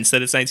makes sense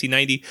that it's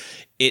 1990,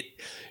 it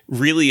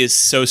really is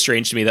so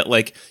strange to me that,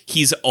 like,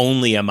 he's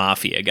only a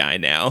mafia guy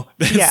now.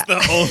 That's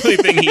the only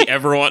thing he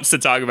ever wants to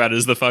talk about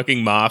is the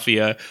fucking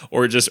mafia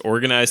or just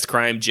organized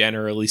crime,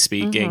 generally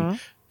speaking.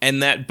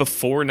 And that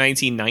before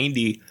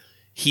 1990,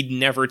 he'd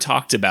never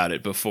talked about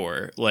it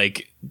before.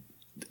 Like,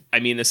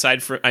 I mean,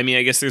 aside from, I mean,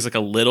 I guess there's like a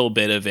little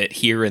bit of it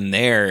here and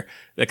there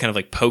that kind of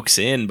like pokes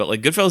in, but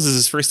like Goodfellas is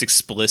his first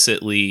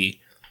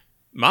explicitly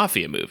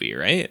mafia movie,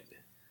 right?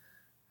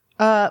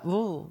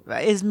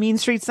 Is Mean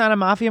Streets not a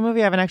mafia movie?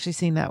 I haven't actually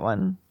seen that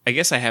one. I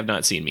guess I have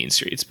not seen Mean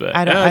Streets, but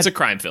it's a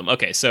crime film.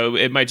 Okay, so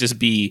it might just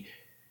be,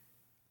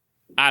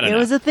 I don't know. It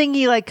was a thing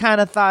he like kind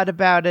of thought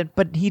about it,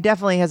 but he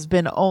definitely has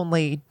been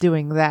only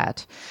doing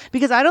that.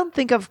 Because I don't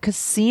think of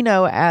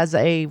Casino as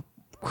a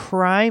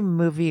crime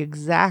movie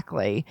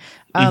exactly.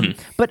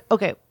 But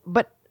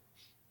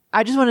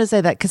I just wanted to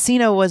say that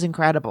Casino was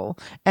incredible.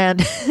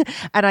 And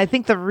and I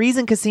think the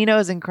reason Casino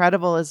is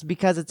incredible is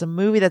because it's a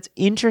movie that's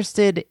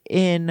interested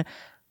in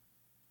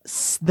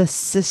the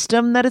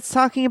system that it's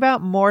talking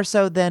about more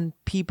so than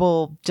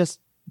people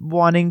just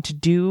wanting to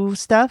do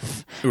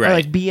stuff or Right.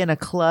 like be in a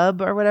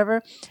club or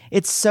whatever.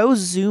 It's so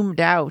zoomed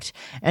out,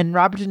 and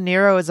Robert De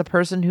Niro is a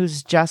person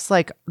who's just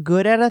like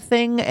good at a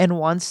thing and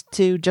wants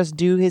to just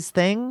do his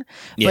thing,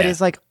 but Yeah.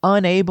 is like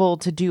unable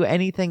to do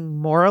anything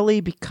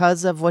morally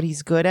because of what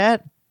he's good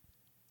at.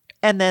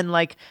 And then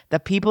like the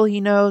people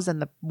he knows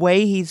and the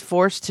way he's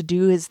forced to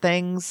do his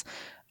things,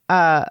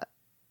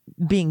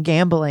 being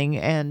gambling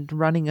and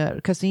running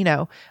a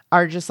casino,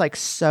 are just like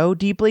so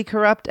deeply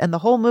corrupt. And the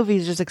whole movie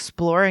is just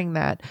exploring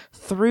that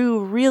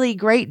through really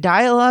great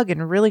dialogue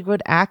and really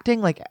good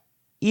acting. Like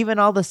even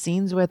all the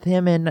scenes with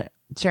him and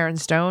Sharon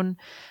Stone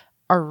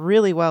are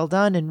really well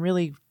done and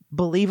really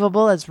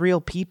believable as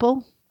real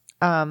people.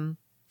 And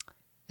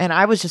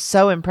I was just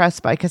so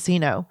impressed by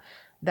Casino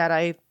that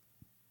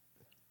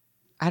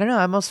I don't know.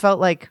 I almost felt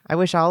like I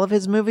wish all of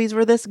his movies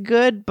were this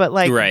good, but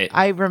like Right.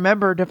 I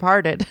remember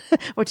Departed,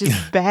 which is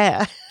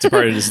bad.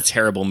 Departed is a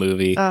terrible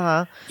movie.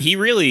 Uh-huh. He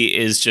really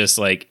is just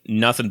like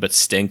nothing but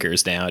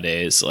stinkers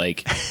nowadays.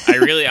 Like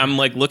I'm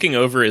like looking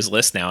over his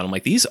list now and I'm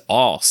like, these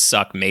all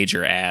suck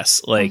major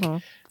ass. Like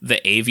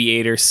The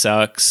Aviator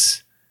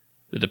sucks.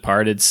 The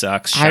Departed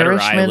sucks. Shutter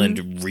Irishman.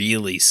 Island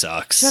really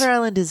sucks. Shutter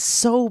Island is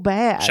so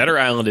bad. Shutter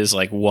Island is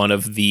like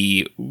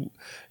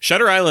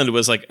Shutter Island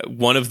was like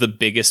one of the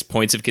biggest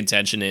points of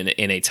contention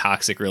in a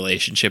toxic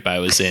relationship I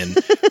was in,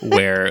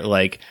 where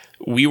like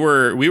we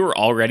were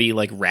already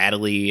like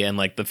rattly and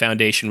like the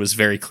foundation was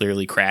very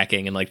clearly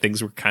cracking and like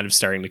things were kind of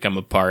starting to come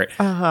apart.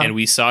 And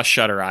we saw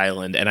Shutter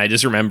Island, and I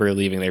just remember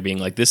leaving there being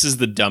like, this is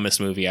the dumbest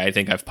movie I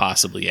think I've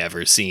possibly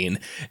ever seen.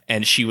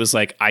 And she was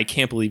like, I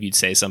can't believe you'd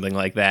say something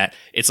like that.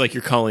 It's like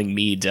you're calling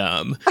me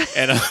dumb.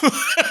 And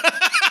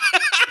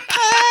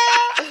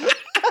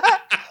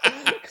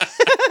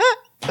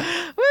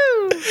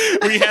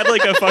we had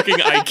like a fucking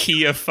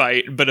IKEA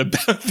fight, but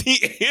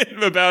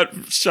about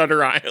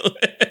Shutter Island.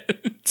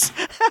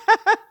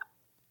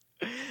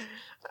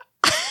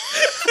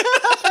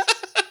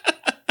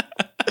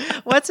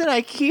 What's an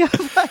IKEA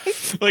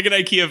fight? Like an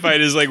IKEA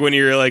fight is like when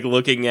you're like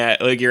looking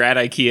at like you're at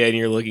IKEA and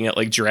you're looking at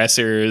like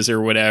dressers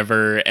or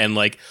whatever, and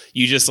like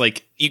you just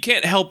like you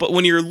can't help but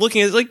when you're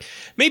looking at like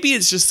maybe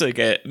it's just like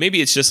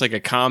a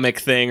comic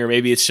thing, or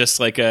maybe it's just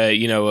like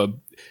a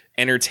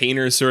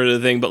entertainer sort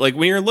of thing, but like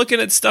when you're looking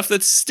at stuff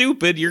that's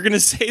stupid, you're gonna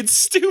say it's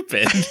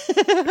stupid.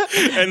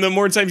 And the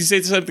more times you say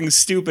something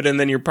stupid and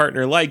then your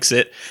partner likes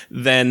it,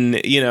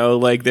 then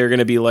like they're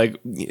gonna be like,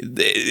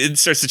 it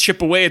starts to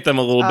chip away at them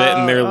a little bit,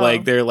 and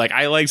they're like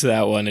I liked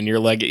that one, and you're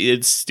like,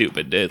 it's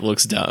stupid, it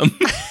looks dumb.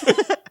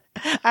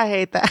 I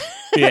hate that.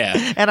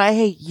 Yeah. And I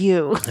hate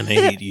you. And I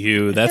hate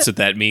you. That's what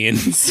that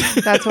means.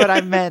 That's what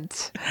I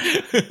meant.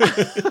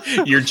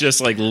 You're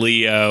just like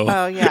Leo.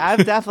 Oh yeah,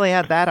 I've definitely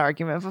had that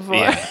argument before.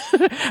 Yeah.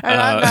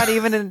 And I'm not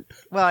even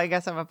well, I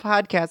guess I'm a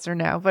podcaster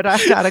now, but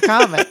I'm not a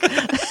comic.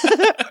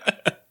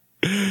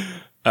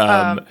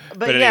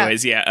 But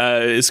anyways,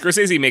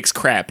 Scorsese makes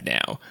crap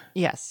now.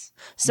 Yes.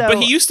 So But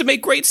he used to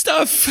make great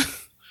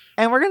stuff.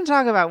 and we're going to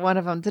talk about one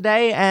of them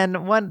today, and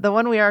the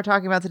one we are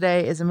talking about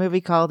today is a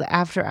movie called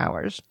After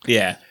Hours.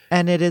 Yeah.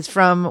 And it is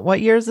from,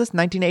 what year is this?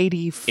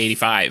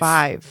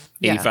 1985.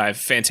 85.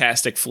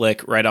 Fantastic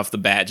flick right off the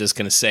bat. Just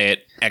going to say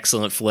it.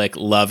 Excellent flick.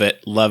 Love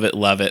it. Love it.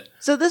 Love it.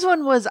 So this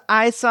one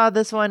I saw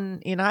this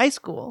one in high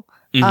school.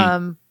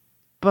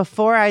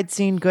 Before I'd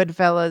seen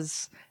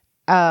Goodfellas.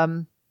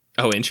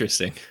 Oh,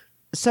 interesting.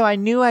 So I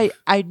knew I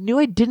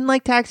didn't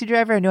like Taxi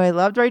Driver. I knew I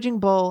loved Raging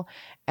Bull.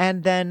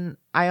 And then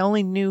I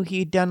only knew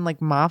he'd done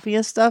like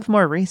mafia stuff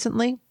more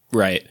recently.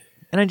 Right.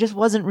 And I just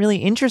wasn't really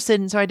interested,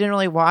 and so I didn't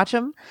really watch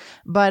him.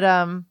 But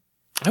I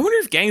wonder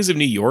if Gangs of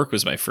New York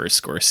was my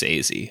first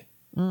Scorsese.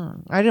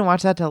 I didn't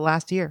watch that till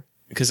last year.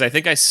 Because I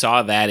think I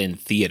saw that in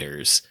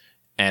theaters,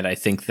 and I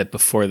think that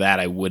before that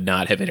I would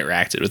not have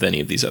interacted with any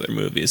of these other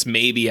movies.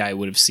 Maybe I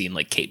would have seen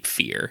like Cape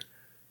Fear.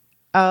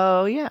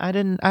 Oh yeah,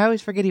 I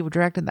always forget he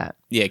directed that.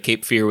 Yeah,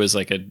 Cape Fear was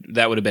like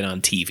that would have been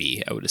on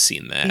TV. I would have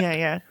seen that.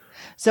 Yeah.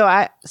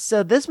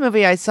 So this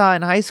movie I saw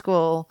in high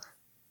school,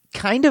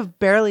 kind of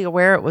barely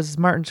aware it was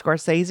Martin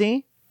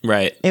Scorsese.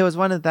 Right. It was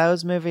one of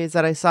those movies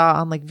that I saw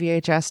on like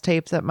VHS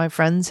tapes at my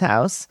friend's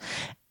house.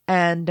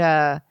 And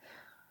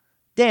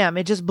damn,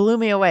 it just blew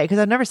me away because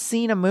I've never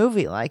seen a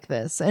movie like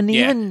this. And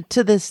even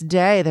to this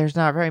day, there's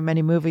not very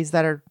many movies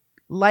that are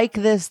like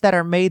this, that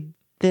are made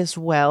this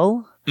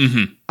well.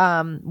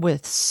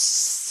 With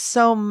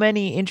so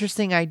many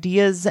interesting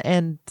ideas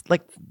and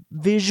like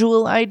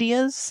visual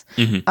ideas.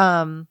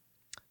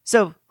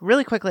 So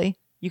really quickly,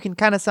 you can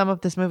kind of sum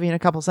up this movie in a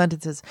couple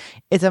sentences.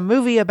 It's a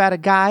movie about a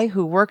guy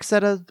who works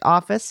at an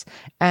office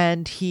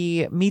and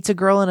he meets a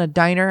girl in a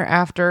diner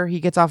after he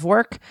gets off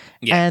work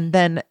and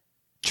then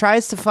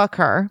tries to fuck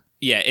her.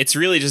 Yeah, it's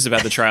really just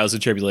about the trials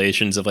and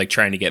tribulations of like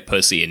trying to get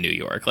pussy in New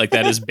York. Like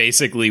that is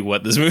basically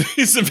what this movie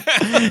is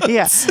about.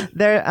 Yeah.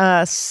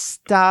 There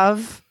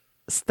Stav's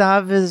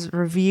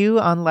review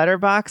on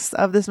Letterboxd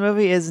of this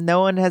movie is no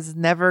one has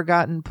never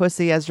gotten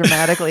pussy as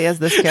dramatically as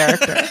this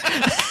character.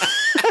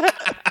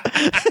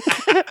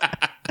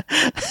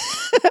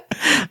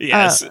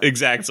 Yes,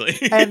 exactly.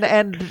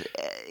 and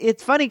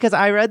it's funny because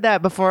I read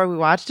that before we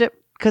watched it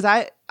because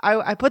I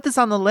put this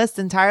on the list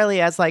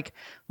entirely as like,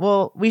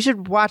 well, we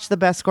should watch the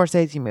best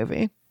Scorsese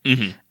movie.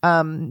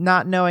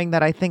 Not knowing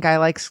that I think I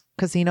like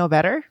Casino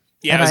better.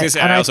 Yeah, I was gonna say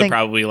I also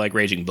probably like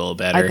Raging Bull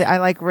better. I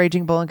like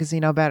Raging Bull and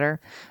Casino better.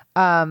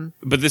 But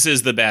this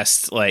is the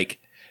best. Like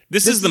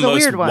this is the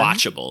most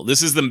watchable.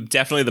 This is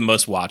definitely the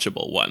most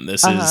watchable one.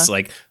 This is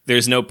like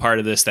there's no part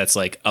of this that's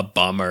like a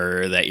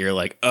bummer that you're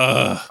like,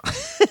 ugh,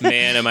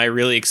 man, am I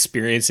really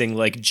experiencing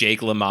like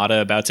Jake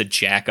LaMotta about to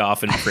jack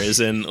off in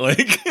prison?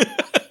 Like.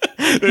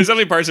 There's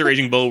definitely parts of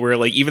Raging Bull where,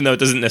 like, even though it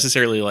doesn't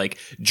necessarily like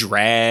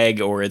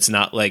drag or it's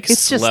not like it's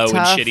slow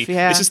tough, and shitty,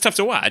 yeah. it's just tough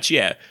to watch.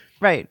 Yeah,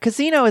 right.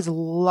 Casino is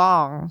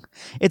long.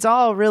 It's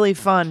all really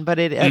fun, but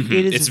it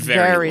is it's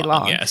very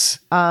long. Yes.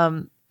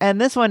 And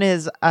this one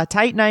is a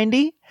tight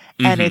 90,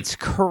 and it's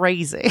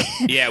crazy.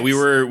 Yeah, we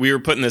were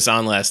putting this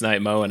on last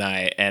night, Mo and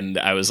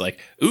I was like,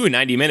 "Ooh,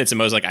 90 minutes," and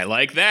Mo's like, "I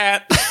like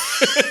that."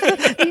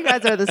 You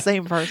guys are the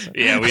same person.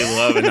 Yeah, we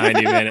love a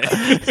 90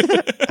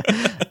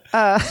 minute.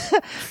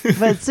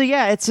 But so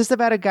yeah, it's just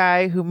about a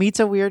guy who meets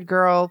a weird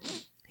girl.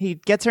 He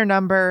gets her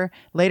number.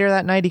 Later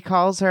that night, he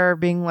calls her,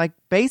 being like,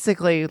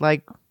 basically,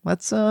 like,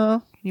 let's hang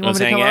out,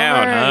 huh?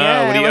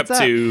 Yeah, what are you up what's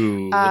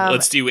to?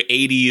 Let's do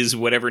 80s,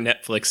 whatever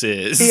Netflix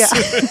is.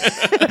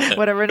 Yeah,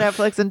 whatever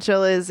Netflix and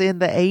chill is in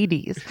the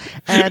 80s.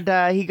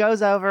 And he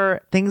goes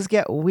over. Things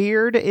get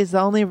weird. Is the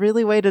only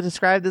really way to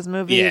describe this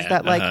movie is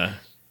that like.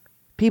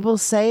 People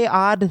say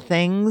odd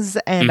things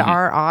and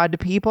are odd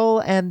people,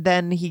 and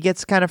then he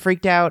gets kind of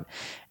freaked out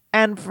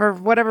and for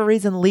whatever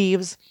reason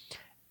leaves.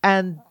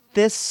 And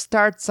this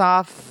starts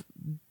off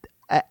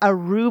a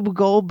Rube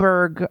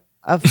Goldberg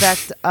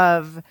effect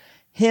of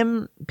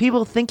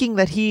people thinking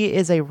that he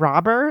is a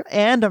robber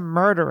and a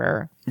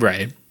murderer.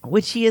 Right.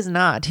 Which he is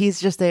not.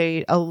 He's just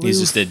a aloof, he's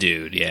just a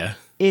dude, yeah.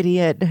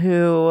 Idiot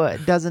who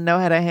doesn't know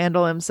how to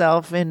handle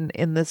himself in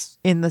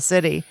the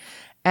city.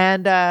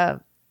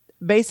 And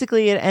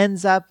basically, it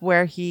ends up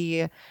where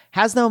he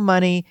has no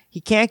money.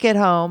 He can't get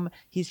home.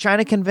 He's trying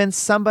to convince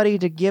somebody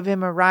to give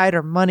him a ride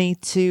or money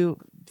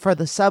for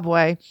the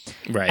subway.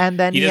 Right. And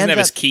then he doesn't have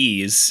his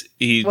keys.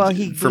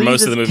 For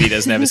most of the movie, he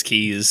doesn't have his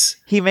keys.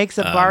 He makes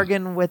a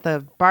bargain with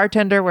a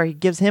bartender where he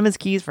gives him his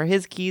keys for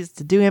his keys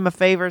to do him a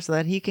favor so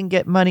that he can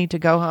get money to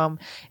go home.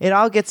 It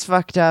all gets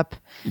fucked up.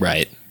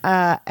 Right.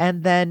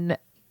 And then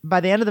by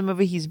the end of the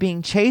movie, he's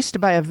being chased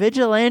by a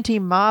vigilante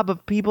mob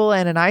of people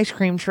and an ice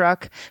cream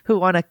truck who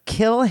want to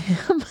kill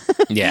him.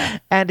 Yeah.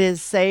 And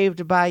is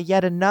saved by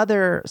yet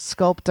another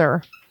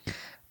sculptor.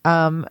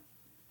 And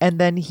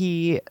then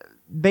he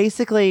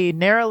basically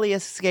narrowly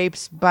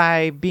escapes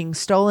by being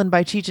stolen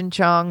by Cheech and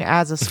Chong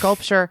as a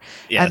sculpture.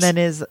 Yes. And then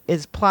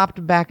is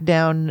plopped back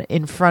down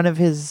in front of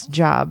his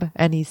job.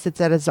 And he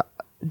sits at his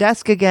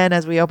desk again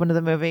as we open to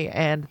the movie,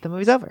 and the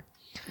movie's over.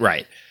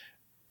 Right.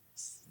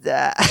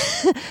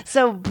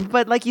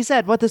 But like you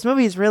said, what this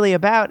movie is really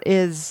about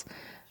is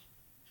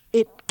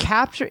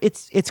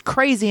it's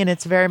crazy, and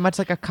it's very much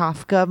like a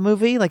Kafka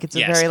movie. Like it's a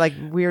very like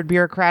weird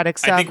bureaucratic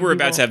stuff. I think we're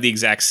about to have the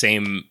exact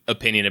same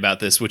opinion about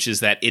this, which is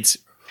that it's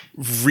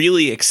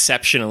really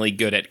exceptionally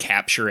good at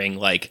capturing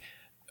like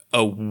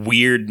a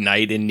weird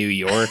night in New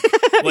York.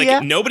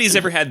 Like nobody's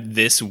ever had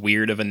this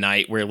weird of a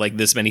night where like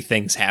this many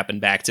things happen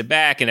back to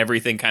back and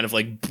everything kind of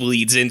like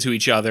bleeds into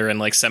each other, and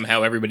like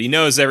somehow everybody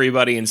knows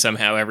everybody and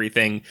somehow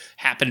everything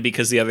happened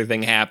because the other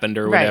thing happened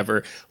or whatever.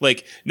 Right.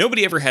 Like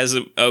nobody ever has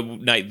a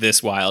night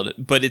this wild,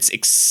 but it's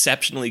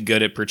exceptionally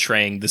good at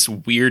portraying this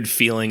weird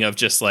feeling of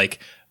just like,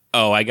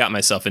 oh, I got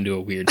myself into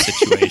a weird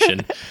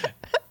situation.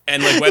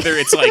 And like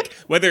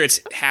whether it's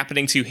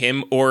happening to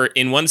him or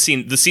in one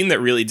scene, the scene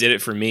that really did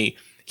it for me,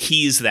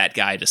 he's that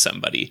guy to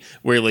somebody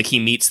where like he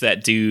meets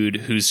that dude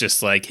who's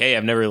just like, hey,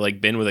 I've never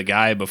like been with a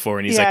guy before,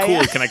 and he's like,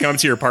 cool, can I come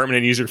to your apartment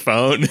and use your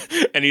phone?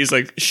 And he's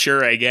like,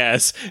 sure, I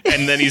guess.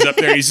 And then he's up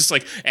there, he's just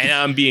like, and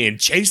I'm being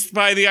chased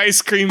by the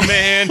ice cream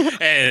man,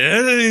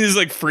 and he's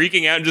like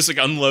freaking out and just like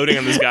unloading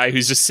on this guy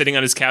who's just sitting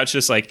on his couch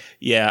just like,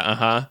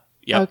 yeah,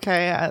 yep.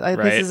 Okay, right?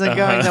 This isn't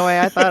going the way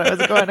I thought it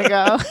was going to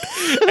go.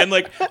 And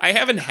like I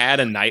haven't had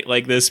a night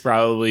like this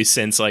probably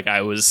since like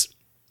I was,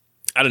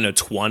 I don't know,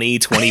 20,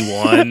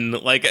 21,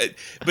 like,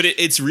 but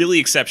it's really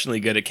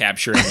exceptionally good at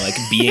capturing like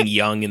being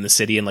young in the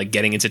city and like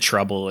getting into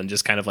trouble and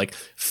just kind of like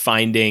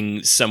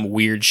finding some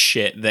weird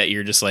shit that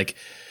you're just like,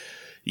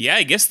 yeah,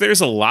 I guess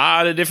there's a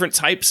lot of different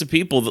types of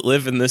people that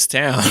live in this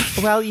town.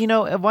 Well,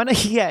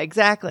 yeah,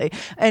 exactly.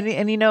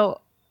 And you know,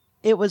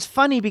 it was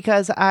funny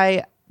because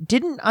I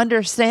didn't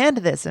understand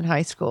this in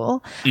high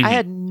school. I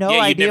had no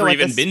idea. You'd never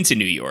even been to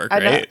New York,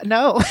 right?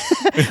 No.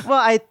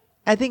 Well,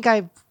 I think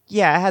I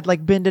had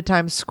like been to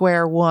Times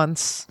Square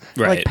once,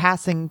 like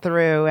passing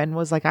through, and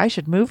was like, I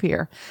should move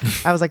here.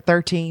 I was like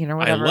 13 or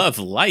whatever. I love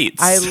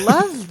lights. I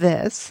love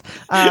this.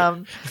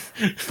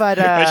 But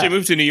I should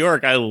move to New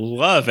York. I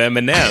love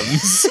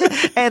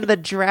M&Ms. And the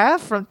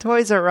draft from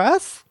Toys R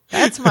Us.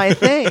 That's my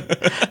thing.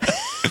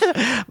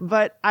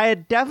 But I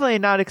had definitely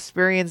not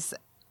experienced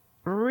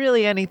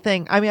really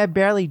anything. I mean, I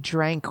barely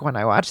drank when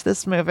I watched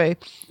this movie.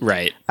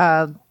 Right.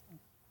 But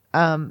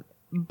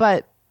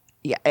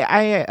yeah,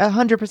 I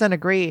 100%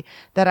 agree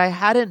that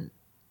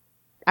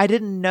I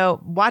didn't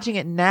know. Watching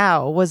it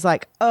now was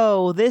like,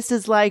 oh, this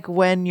is like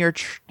when you're,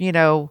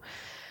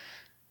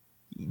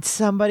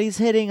 somebody's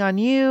hitting on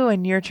you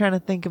and you're trying to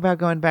think about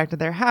going back to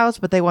their house,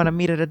 but they want to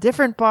meet at a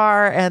different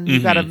bar, and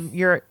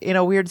you're in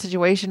a weird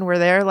situation where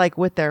they're like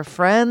with their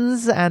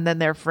friends, and then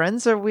their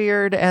friends are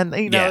weird, and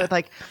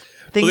like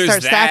things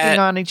start stacking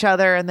on each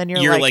other, and then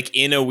you're like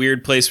in a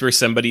weird place where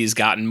somebody's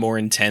gotten more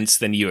intense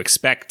than you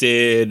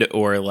expected.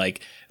 Or like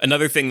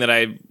another thing that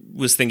I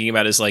was thinking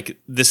about is like,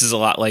 this is a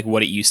lot like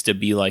what it used to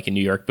be like in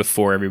New York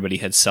before everybody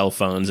had cell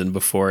phones and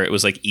before it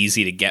was like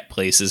easy to get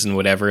places and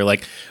whatever.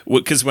 Like,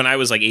 because when I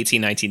was like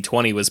 18, 19,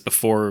 20 was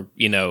before,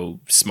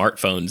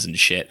 smartphones and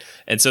shit.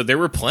 And so there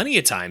were plenty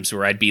of times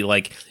where I'd be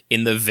like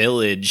in the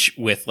village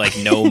with like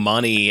no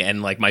money,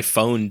 and like my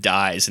phone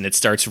dies and it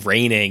starts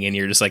raining, and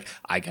you're just like,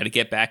 I got to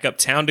get back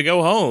uptown to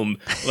go home.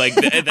 Like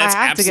that's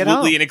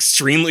absolutely an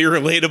extremely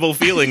relatable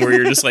feeling where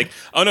you're just like,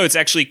 oh no, it's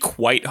actually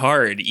quite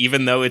hard,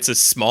 even though it's a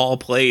small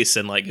place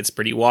and like it's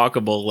pretty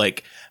walkable.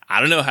 Like, I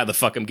don't know how the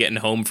fuck I'm getting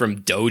home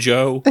from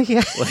Dojo.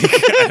 Yeah. Like,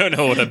 I don't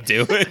know what I'm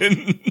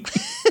doing.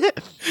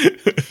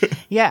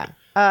 Yeah.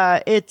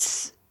 But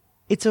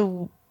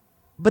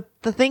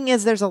the thing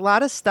is, there's a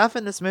lot of stuff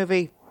in this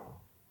movie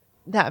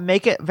that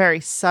make it very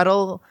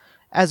subtle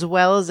as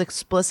well as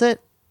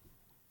explicit.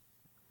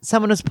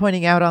 Someone was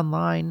pointing out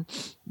online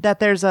that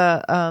there's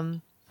a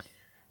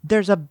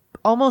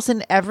almost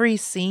in every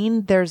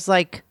scene, there's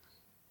like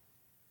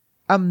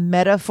a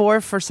metaphor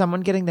for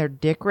someone getting their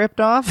dick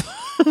ripped off.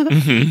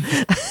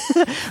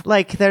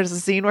 Like there's a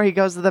scene where he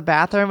goes to the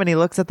bathroom and he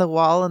looks at the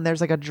wall, and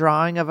there's like a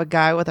drawing of a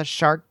guy with a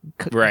shark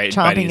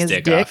chomping his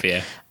dick off.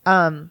 Yeah.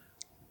 And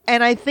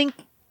I think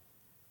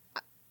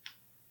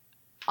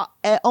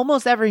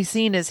almost every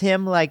scene is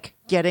him like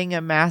getting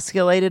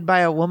emasculated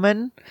by a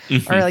woman,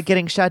 or like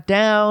getting shut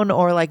down,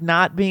 or like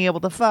not being able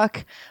to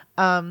fuck.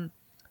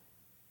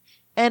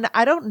 And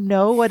I don't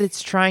know what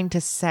it's trying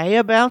to say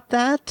about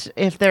that.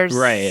 If there's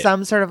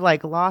some sort of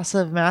like loss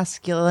of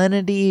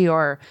masculinity,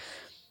 or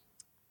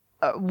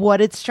what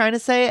it's trying to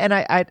say. And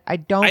I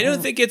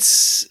don't think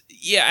it's,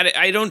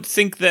 I don't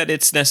think that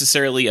it's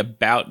necessarily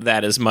about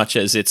that as much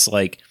as it's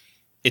like,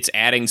 it's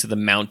adding to the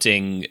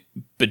mounting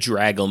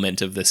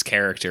bedragglement of this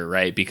character,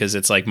 right? Because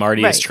it's like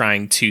Marty is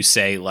trying to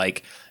say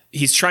like,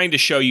 he's trying to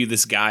show you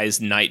this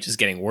guy's night just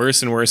getting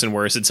worse and worse and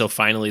worse until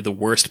finally the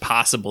worst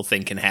possible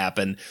thing can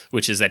happen,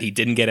 which is that he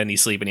didn't get any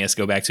sleep and he has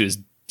to go back to his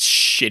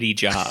shitty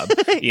job.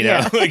 You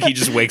know, like he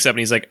just wakes up and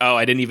he's like, oh,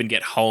 I didn't even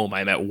get home.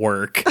 I'm at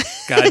work.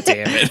 God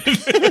damn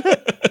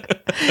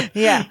it.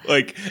 Yeah.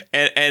 Like,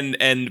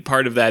 and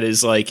part of that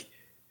is like,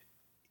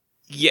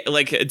 yeah,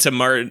 like to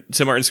Martin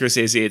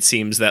Scorsese, it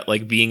seems that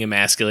like being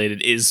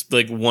emasculated is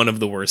like one of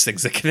the worst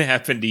things that can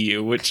happen to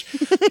you, which,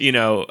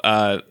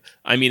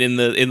 I mean, in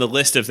the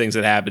list of things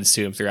that happens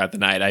to him throughout the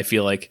night, I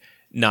feel like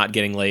not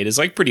getting laid is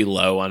like pretty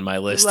low on my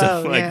list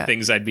of like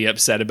things I'd be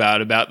upset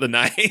about the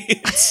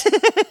night.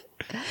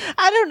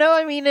 I don't know.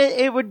 I mean,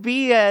 it would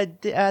be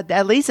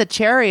at least a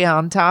cherry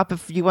on top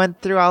if you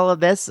went through all of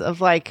this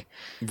of like,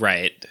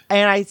 right.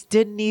 And I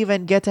didn't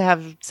even get to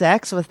have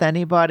sex with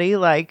anybody.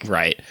 Like,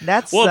 right.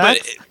 That's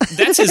but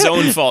that's his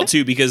own fault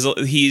too, because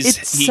he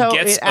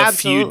gets a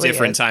few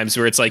different times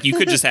where it's like you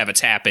could just have a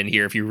tap in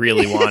here if you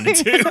really wanted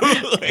to.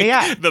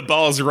 Like, the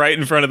ball's right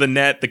in front of the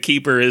net. The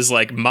keeper is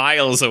like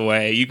miles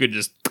away. You could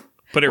just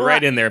put it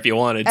right in there if you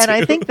wanted to. And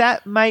I think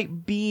that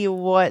might be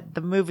what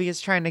the movie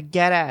is trying to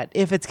get at.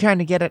 If it's trying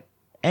to get at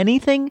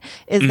anything,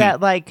 is that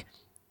like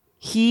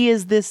he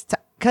is this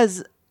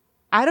because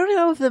I don't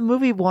know if the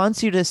movie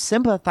wants you to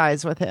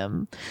sympathize with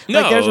him.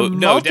 No,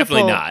 no,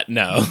 definitely not.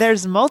 No,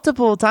 there's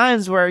multiple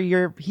times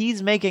where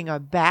he's making a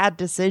bad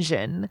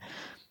decision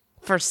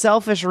for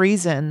selfish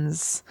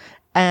reasons,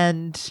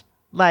 and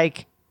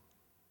like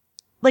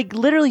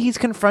literally he's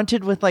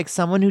confronted with like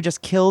someone who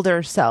just killed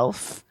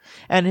herself.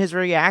 And his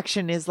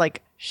reaction is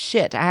like,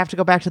 shit, I have to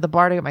go back to the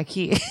bar to get my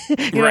key.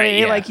 You know what I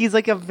mean? Yeah. Like he's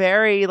like a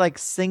very like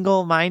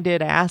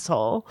single-minded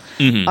asshole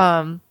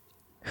who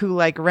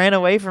like ran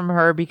away from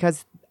her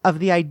because of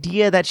the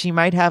idea that she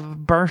might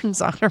have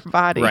burns on her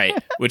body.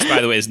 Right. Which, by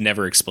the way, is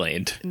never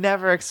explained.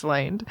 Never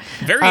explained.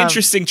 Very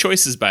interesting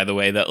choices, by the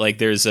way, that like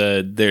there's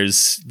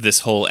this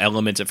whole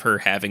element of her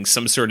having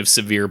some sort of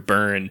severe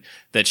burn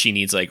that she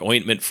needs like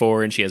ointment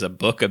for, and she has a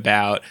book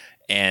about.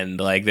 And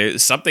like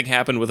there's something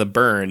happened with a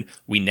burn.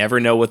 We never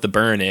know what the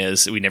burn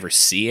is. We never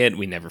see it.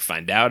 We never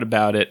find out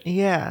about it.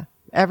 Yeah.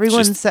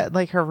 Everyone said,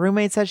 like her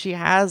roommate says she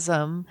has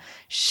them.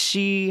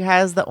 She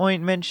has the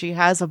ointment. She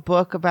has a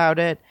book about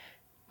it.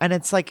 And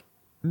it's like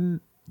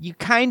you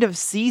kind of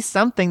see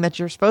something that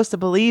you're supposed to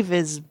believe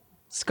is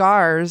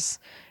scars.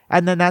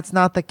 And then that's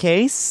not the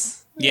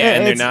case. Yeah.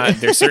 And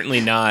they're certainly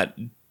not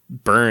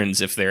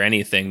burns. If they're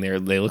anything,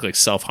 they look like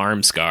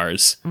self-harm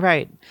scars.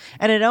 Right.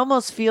 And it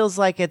almost feels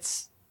like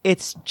it's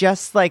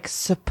just like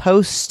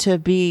supposed to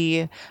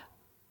be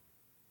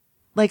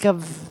like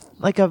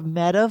a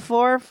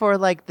metaphor for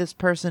like this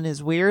person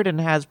is weird and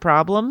has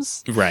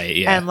problems. Right,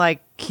 yeah. And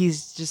like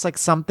he's just like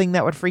something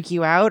that would freak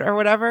you out or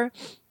whatever.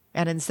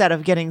 And instead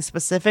of getting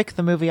specific,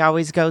 the movie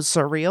always goes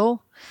surreal.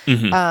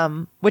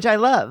 Which I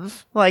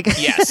love. Like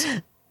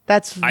Yes.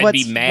 I'd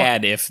be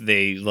mad if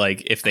they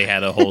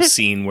had a whole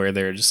scene where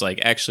they're just like,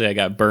 actually, I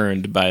got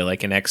burned by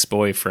like an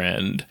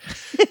ex-boyfriend,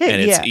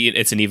 and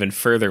it's an even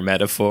further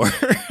metaphor.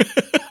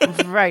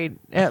 Right.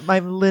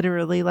 I'm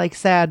literally like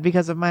sad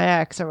because of my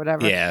ex or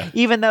whatever. Yeah.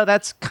 Even though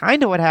that's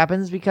kind of what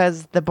happens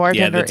because the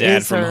bartender the dad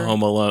is from her...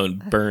 Home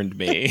Alone burned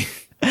me.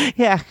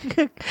 Yeah.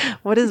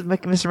 What is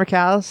Mr.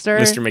 McAllister?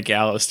 Mr.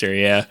 McAllister,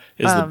 yeah,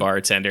 is the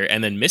bartender,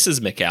 and then Mrs.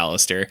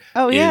 McAllister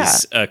yeah.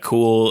 is a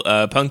cool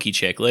punky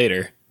chick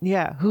later.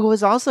 Yeah, who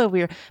was also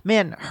weird.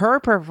 Man, her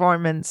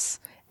performance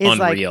is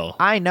unreal. Like,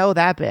 I know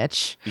that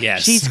bitch.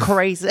 Yes. She's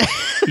crazy.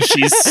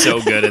 She's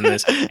so good in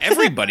this.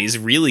 Everybody's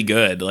really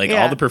good. Like,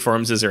 Yeah. all the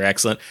performances are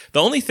excellent.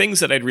 The only things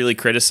that I'd really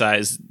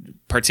criticize,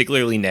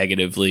 particularly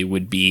negatively,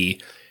 would be,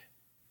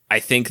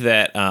 I think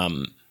that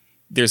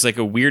there's like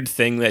a weird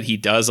thing that he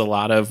does a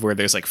lot of where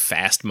there's like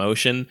fast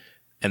motion,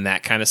 and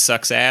that kind of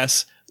sucks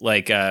ass.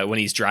 Like when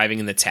he's driving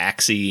in the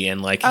taxi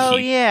and like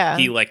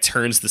he like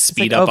turns the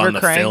speed like up on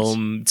the overcranked.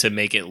 film to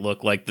make it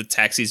look like the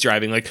taxi's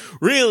driving like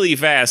really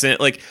fast, and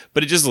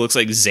but it just looks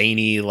like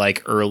zany,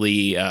 like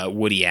early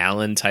Woody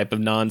Allen type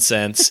of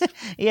nonsense.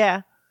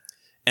 Yeah.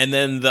 And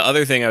then the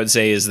other thing I would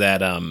say is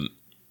that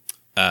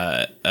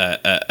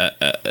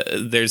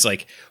there's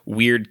like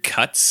weird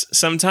cuts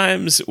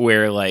sometimes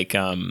where like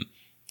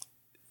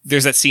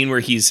there's that scene where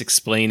he's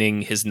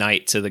explaining his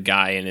night to the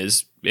guy in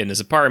his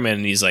apartment,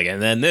 and he's like,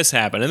 and then this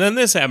happened, and then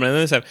this happened, and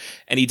then this happened,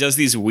 and he does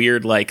these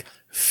weird like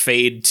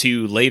fade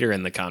to later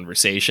in the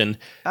conversation.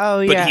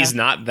 Oh, but yeah. he's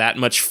not that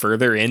much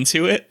further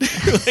into it.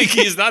 Like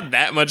he's not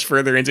that much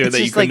further into it It's that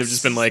you just couldn't like have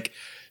just been like,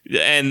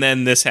 and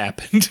then this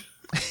happened.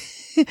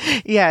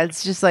 Yeah,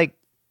 it's just like,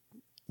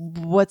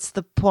 what's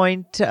the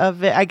point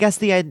of it? I guess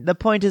the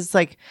point is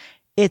like,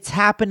 it's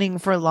happening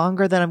for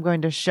longer than I'm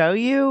going to show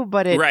you,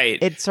 but but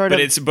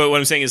what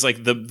I'm saying is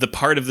like the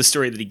part of the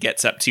story that he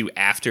gets up to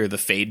after the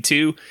fade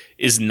to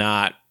is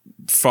not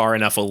far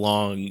enough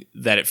along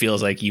that it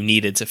feels like you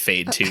needed to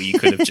fade to. You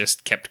could have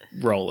just kept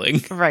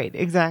rolling. Right,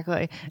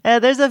 exactly.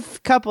 There's a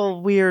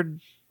couple weird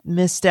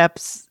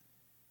missteps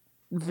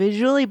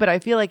visually, but I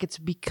feel like it's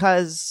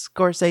because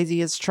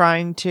Scorsese is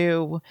trying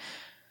to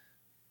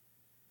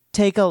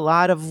take a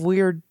lot of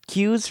weird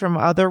cues from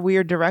other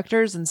weird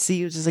directors and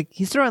see just like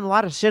he's throwing a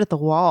lot of shit at the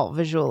wall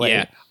visually.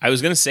 Yeah, I was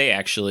gonna say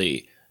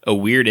actually a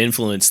weird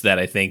influence that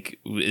I think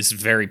is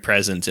very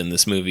present in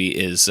this movie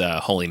is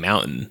Holy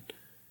Mountain.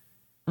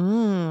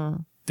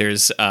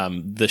 There's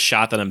the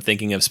shot that I'm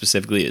thinking of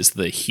specifically is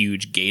the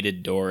huge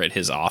gated door at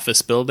his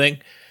office building.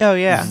 Oh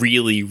yeah,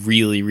 really,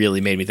 really, really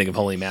made me think of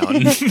Holy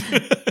Mountain.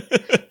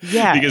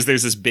 Yeah, because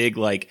there's this big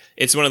like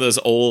it's one of those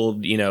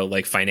old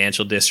like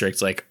financial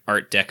districts like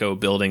Art Deco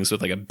buildings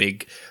with like a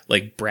big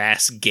like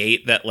brass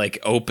gate that like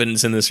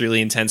opens in this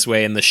really intense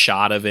way, and the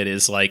shot of it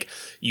is like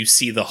you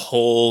see the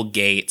whole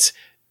gate,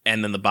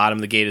 and then the bottom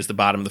of the gate is the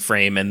bottom of the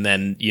frame, and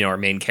then our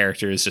main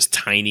character is just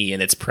tiny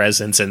in its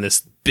presence, and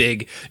this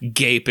big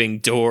gaping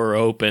door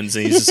opens,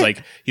 and he's just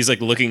like he's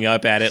like looking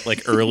up at it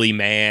like early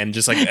man,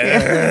 just like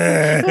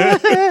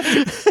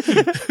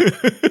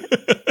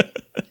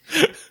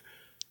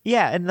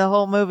yeah, and the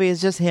whole movie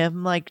is just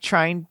him like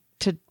trying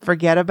to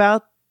forget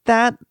about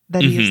that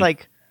he's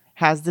like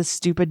has this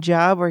stupid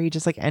job where he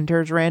just like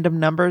enters random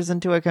numbers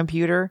into a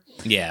computer.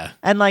 Yeah.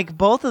 And like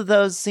both of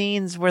those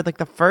scenes were like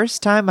the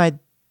first time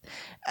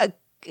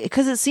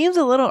because it seems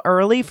a little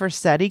early for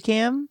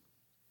Steadicam.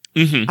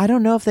 I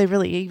don't know if they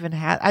really even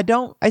had.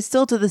 I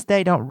still to this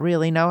day don't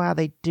really know how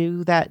they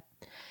do that.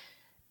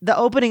 The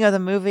opening of the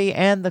movie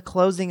and the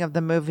closing of the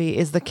movie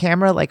is the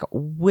camera like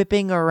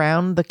whipping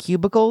around the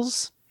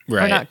cubicles.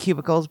 Right. Or not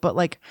cubicles, but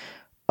like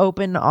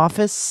open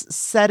office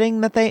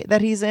setting that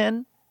he's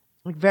in.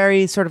 Like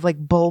very sort of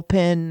like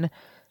bullpen,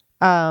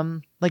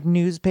 like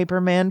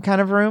newspaper man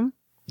kind of room.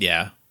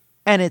 Yeah.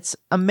 And it's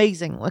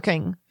amazing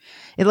looking.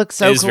 It looks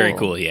so cool. It is very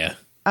cool, yeah.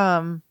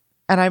 And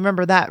I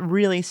remember that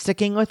really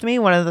sticking with me.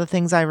 One of the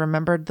things I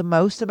remembered the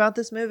most about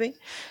this movie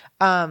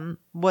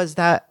was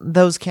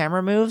those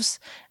camera moves.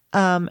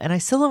 And I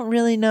still don't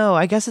really know.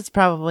 I guess it's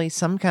probably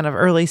some kind of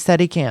early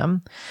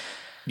Steadicam.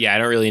 Yeah, I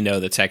don't really know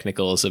the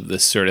technicals of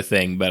this sort of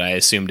thing, but I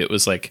assumed it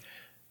was like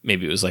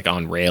maybe it was like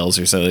on rails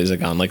or something. It was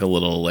like on like a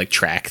little like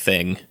track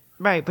thing.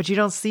 Right, but you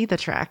don't see the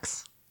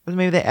tracks.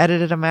 Maybe they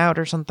edited them out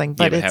or something.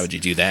 But how would you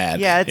do that?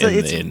 Yeah, it's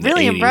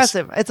really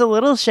impressive. It's a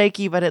little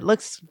shaky, but it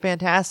looks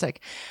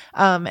fantastic.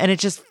 And it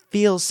just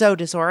feels so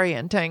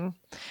disorienting.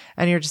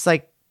 And you're just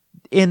like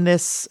in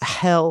this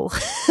hell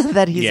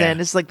that he's in.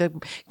 It's like the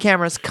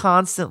camera's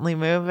constantly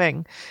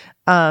moving.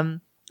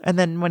 And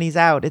then when he's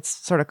out, it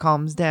sort of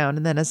calms down.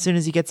 And then as soon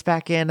as he gets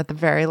back in at the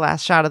very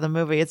last shot of the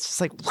movie, it's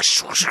just like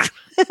whoosh, whoosh.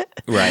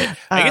 Right.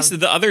 I guess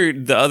the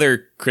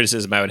other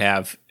criticism I would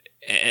have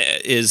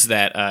is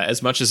that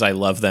as much as I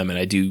love them and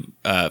I do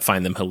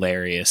find them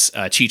hilarious,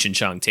 Cheech and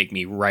Chong take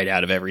me right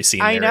out of every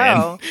scene I they're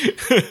know.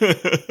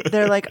 in.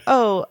 They're like,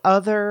 oh,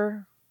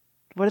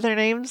 what are their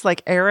names?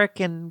 Like Eric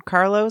and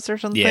Carlos or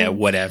something? Yeah,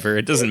 whatever.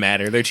 It doesn't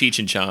matter. They're Cheech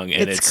and Chong,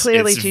 and It's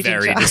clearly it's Cheech and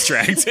very Chong.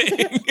 distracting.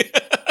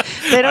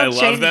 They don't I love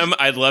change- them.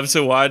 I'd love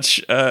to watch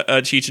a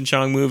Cheech and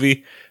Chong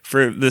movie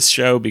for this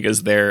show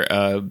because they're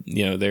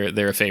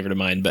they're a favorite of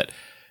mine. But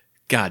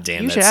god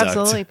damn, You that should sucked.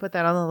 absolutely put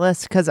that on the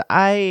list because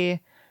I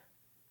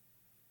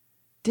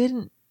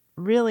didn't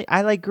really.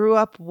 I like grew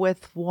up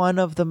with one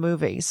of the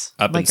movies.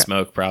 Up like, in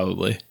Smoke,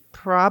 probably.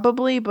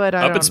 probably, but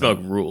I Up don't in Smoke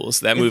know. rules.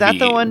 That Is movie that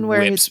the one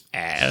where whips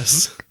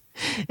ass.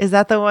 Is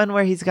that the one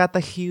where he's got the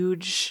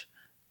huge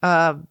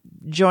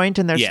joint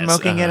and they're Yes,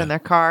 smoking it uh-huh. in their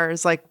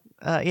cars? Like,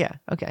 yeah,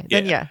 okay,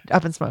 then Yeah.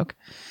 Up in Smoke.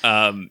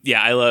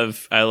 Yeah, I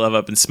love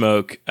Up in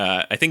Smoke.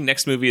 I think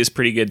next movie is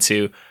pretty good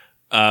too.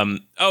 The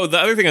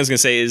other thing I was gonna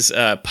say is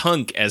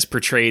punk as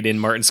portrayed in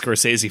Martin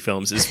Scorsese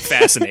films is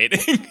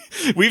fascinating.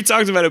 We've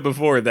talked about it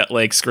before that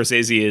like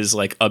Scorsese is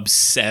like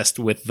obsessed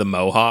with the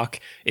mohawk.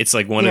 It's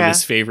like one of Yeah.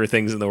 his favorite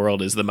things in the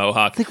world is the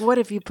mohawk. Like, what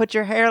if you put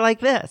your hair like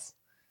this?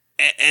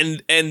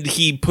 And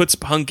he puts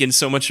punk in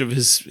so much of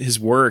his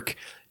work.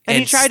 And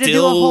he tried to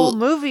do a whole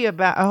movie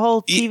about a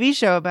whole TV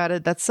show about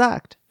it that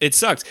sucked. It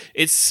sucked.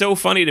 It's so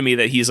funny to me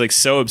that he's like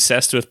so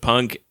obsessed with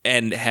punk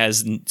and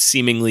has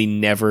seemingly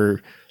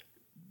never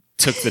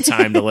took the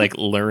time to like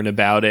learn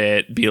about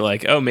it, be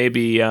like, oh,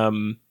 maybe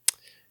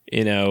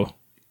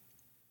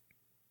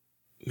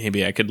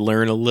maybe I could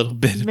learn a little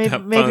bit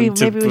about Maybe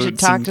punk. we should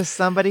talk to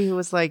somebody who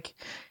was like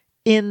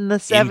in the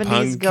 70s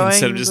punk going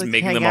instead of just like,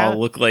 making hang them out. all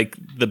look like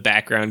the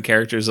background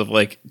characters of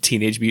like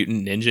Teenage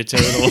Mutant Ninja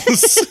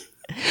Turtles.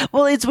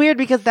 Well, it's weird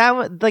because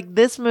like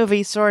this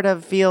movie sort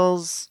of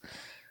feels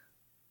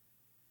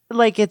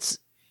like it's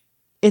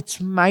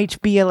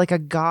might be like a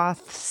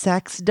goth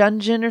sex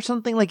dungeon or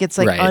something. Like it's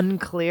like Right.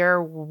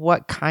 unclear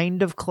what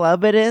kind of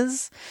club it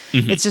is.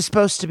 Mhm. It's just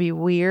supposed to be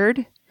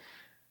weird.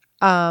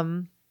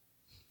 And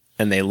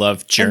they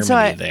love Germany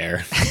so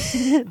there.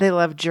 They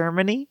love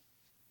Germany.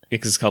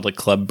 Because it's called like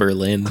Club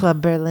Berlin.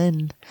 Club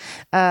Berlin.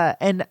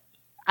 And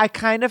I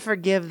kind of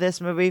forgive this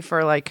movie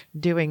for like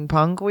doing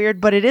punk weird,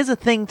 but it is a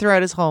thing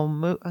throughout his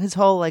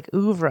whole like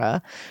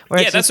ouvre. Where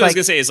Yeah, it's that's just what I was like,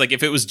 gonna say. Is like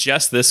if it was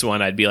just this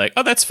one, I'd be like,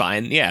 oh, that's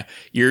fine. Yeah,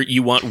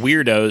 you want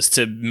weirdos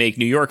to make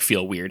New York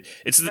feel weird.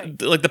 It's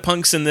like the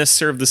punks in this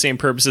serve the same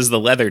purpose as the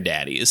leather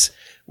daddies,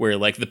 where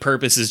like the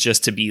purpose is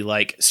just to be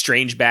like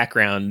strange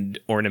background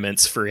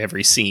ornaments for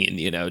every scene,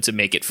 to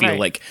make it feel Right.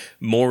 like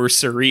more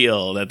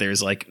surreal that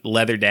there's like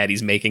leather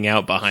daddies making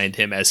out behind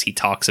him as he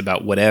talks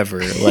about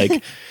whatever.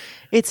 Like,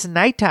 it's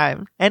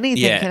nighttime.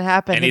 Anything yeah, can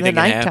happen in the anything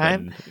can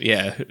nighttime. happen.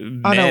 Yeah,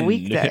 On a men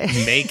weekday.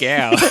 make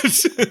out.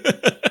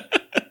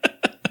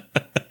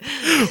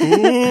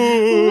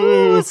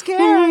 Ooh,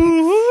 scary.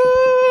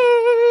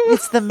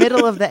 It's the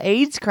middle of the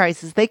AIDS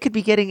crisis. They could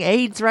be getting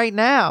AIDS right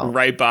now.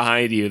 Right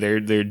behind you, they're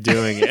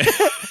doing it.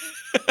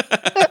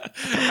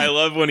 I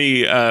love when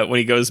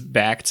he goes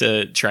back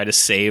to try to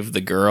save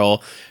the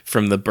girl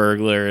from the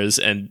burglars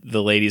and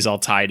the lady's all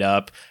tied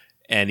up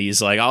and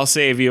he's like, I'll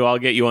save you, I'll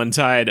get you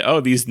untied.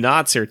 Oh, these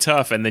knots are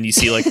tough. And then you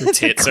see like her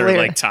tits are Clear.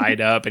 like tied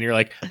up and you're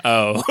like,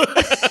 oh.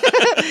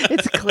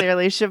 It's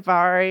clearly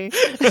Shibari.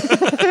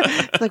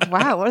 It's like,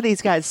 wow, what are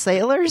these guys,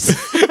 sailors?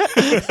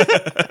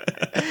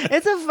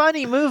 It's a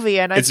funny movie,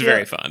 and It's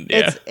very fun,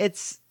 yeah.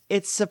 It's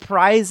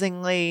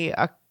surprisingly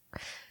a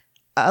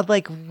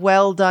like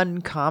well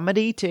done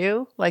comedy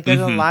too. Like there's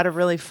a lot of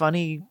really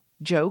funny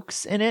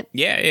jokes in it.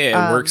 Yeah, it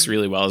works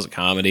really well as a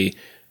comedy.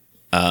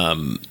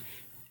 And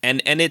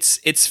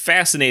it's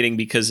fascinating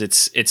because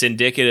it's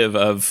indicative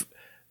of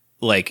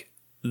like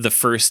the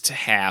first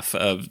half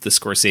of the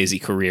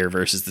Scorsese career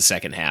versus the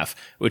second half,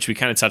 which we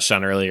kind of touched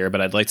on earlier, but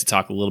I'd like to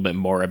talk a little bit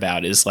more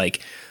about is like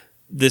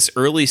this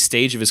early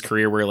stage of his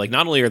career where like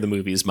not only are the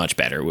movies much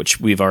better, which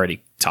we've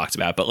already talked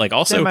about, but like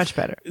also They're much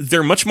better.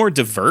 They're much more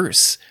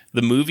diverse.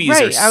 The movies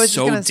Right, I are was just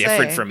so gonna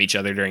different say. from each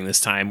other during this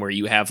time where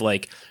you have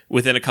like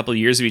within a couple of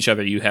years of each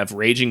other, you have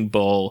Raging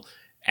Bull,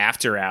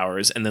 After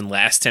Hours, and then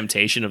Last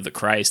Temptation of the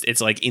Christ. It's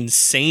like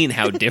insane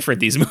how different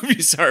these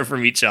movies are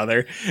from each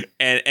other.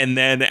 And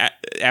then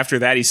after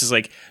that, he's just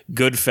like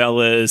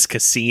Goodfellas,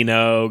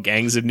 Casino,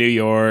 Gangs of New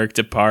York,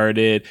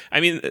 Departed. I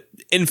mean,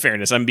 in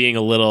fairness, I'm being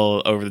a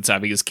little over the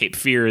top because Cape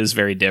Fear is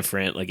very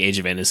different. Like Age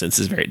of Innocence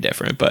is very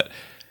different, but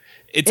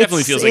it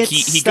definitely feels like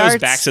he goes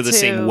back to the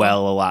same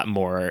well a lot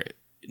more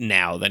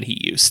now than he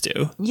used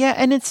to. Yeah,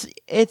 and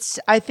it's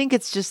I think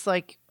it's just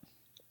like,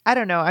 I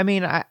don't know. I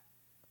mean,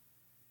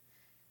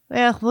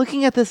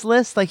 looking at this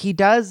list, like he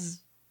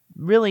does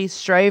really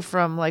stray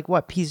from like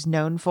what he's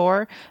known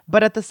for,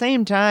 but at the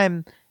same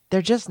time,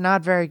 they're just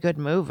not very good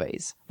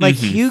movies. Like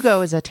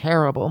Hugo is a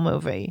terrible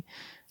movie.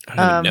 I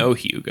don't even know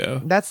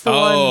Hugo. That's the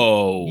one.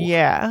 Oh.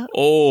 Yeah.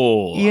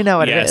 Oh. You know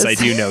what it yes, is. I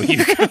do know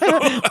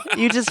Hugo.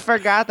 You just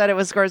forgot that it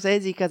was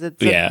Scorsese because it's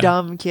a Yeah.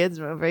 dumb kids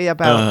movie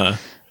about Uh-huh.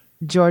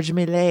 George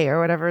Millet or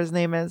whatever his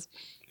name is.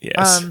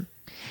 Yes.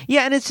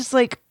 Yeah, and it's just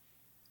like,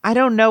 I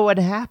don't know what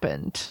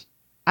happened.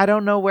 I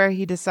don't know where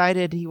he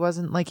decided he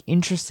wasn't like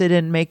interested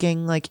in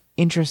making like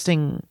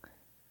interesting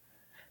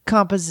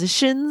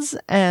compositions,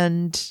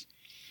 and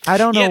I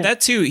don't know. Yeah,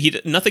 that too.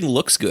 Nothing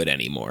looks good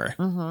anymore.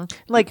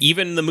 Like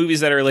even the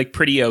movies that are like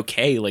pretty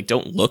okay, like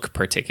don't look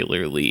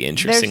particularly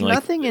interesting. There's Like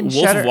nothing in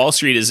Wolf Shutter- of Wall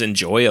Street is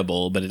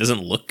enjoyable, but it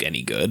doesn't look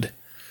any good.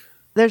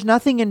 there's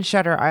nothing in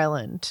Shutter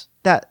Island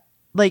that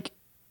like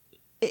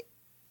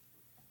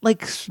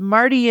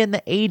Marty in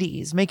the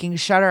 80s making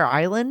Shutter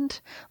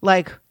Island,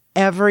 like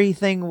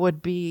everything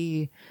would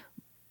be,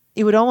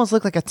 it would almost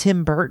look like a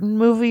Tim Burton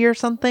movie or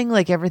something.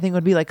 Like everything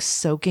would be like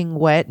soaking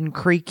wet and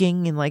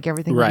creaking, and like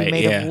everything would be Right,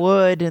 made yeah. of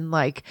wood, and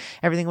like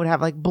everything would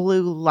have like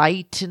blue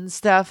light and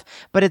stuff.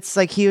 But it's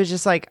like he was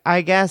just like,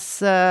 I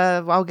guess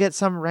I'll get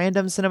some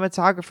random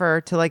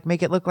cinematographer to like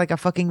make it look like a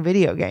fucking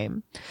video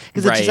game,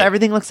 because it's just Right.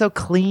 everything looks so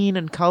clean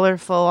and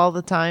colorful all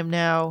the time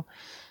now.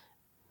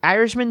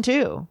 Irishman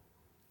too.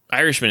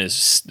 Irishman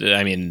is,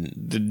 I mean,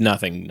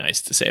 nothing nice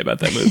to say about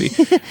that movie.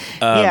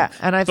 Yeah,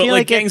 and I But feel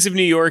like like Gangs of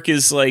New York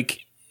is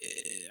like,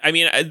 I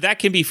mean, that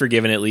can be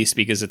forgiven at least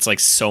because it's like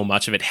so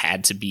much of it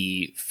had to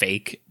be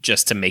fake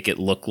just to make it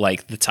look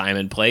like the time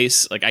and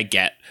place. Like I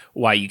get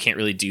why you can't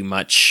really do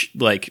much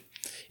like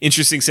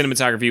interesting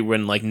cinematography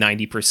when like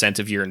 90%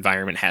 of your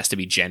environment has to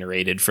be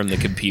generated from the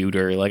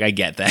computer. Like I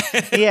get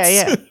that.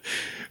 yeah.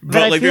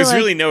 But I like feel there's like-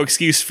 really no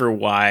excuse for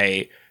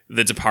why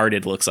The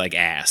Departed looks like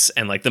ass.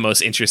 And like the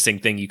most interesting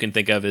thing you can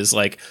think of is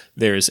like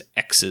there's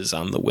X's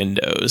on the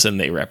windows and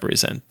they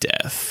represent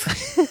death.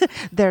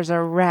 there's a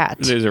rat.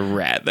 There's a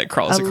rat that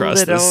crawls A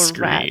across the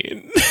little rat.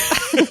 screen.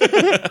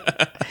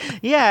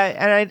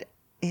 Yeah, and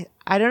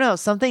I don't know,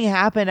 something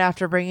happened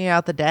after Bringing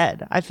Out the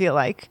Dead. I feel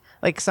like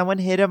someone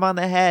hit him on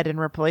the head and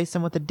replaced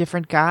him with a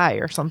different guy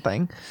or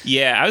something.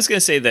 Yeah, I was going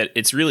to say that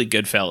it's really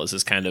Goodfellas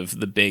is kind of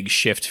the big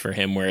shift for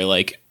him where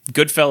like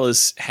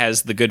Goodfellas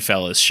has the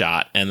Goodfellas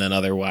shot and then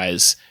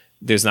otherwise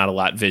there's not a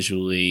lot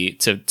visually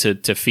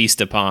to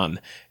feast upon.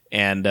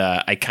 And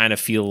I kind of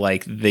feel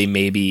like they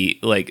maybe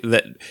like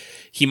that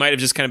he might have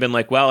just kind of been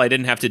like, well, I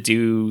didn't have to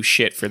do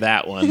shit for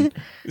that one.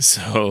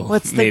 So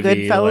What's the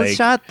maybe, Goodfellas like,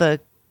 shot?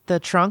 The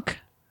trunk?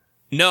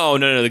 No.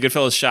 The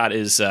Goodfellas shot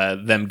is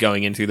them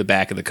going in through the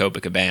back of the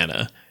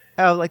Copacabana.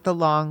 Oh, like the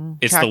long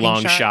It's the tracking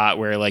long shot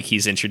where like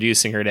he's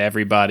introducing her to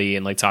everybody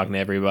and like talking to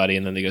everybody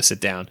and then they go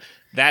sit down.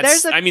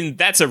 That's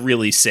that's a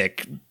really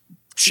sick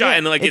shot. Yeah,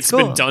 And like it's it's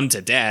been cool. done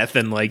to death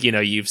and like, you know,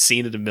 you've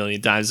seen it a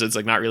million times, so it's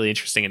like not really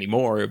interesting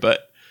anymore.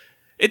 But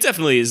it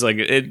definitely is like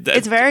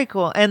It's very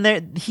cool,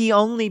 and he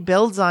only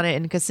builds on it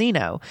in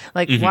Casino.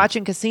 Like Mm-hmm.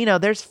 watching Casino,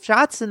 there's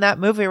shots in that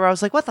movie where I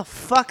was like, "What the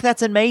fuck?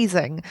 That's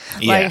amazing!"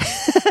 Yeah.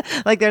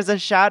 Like there's a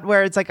shot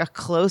where it's like a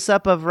close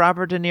up of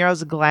Robert De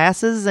Niro's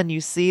glasses, and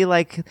you see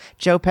like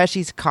Joe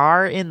Pesci's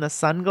car in the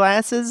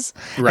sunglasses,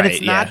 Right, and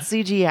it's not yeah.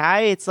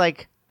 CGI. It's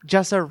like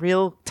just a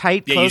real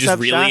tight Yeah, you close just up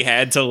really shot.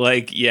 had to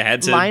like you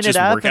had to Line just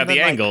it up work out and the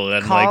then, angle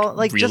and call,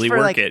 like just really for,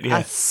 work like, it.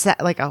 Yeah.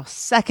 like a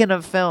second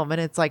of film, and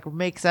it's like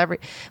makes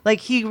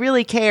he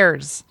really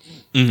cares.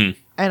 Mhm.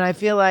 And I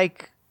feel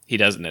like He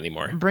doesn't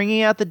anymore.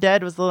 Bringing Out the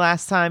Dead was the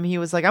last time he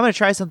was like, I'm going to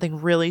try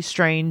something really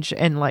strange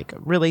and like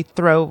really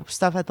throw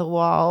stuff at the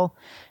wall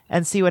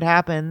and see what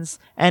happens.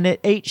 And it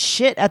ate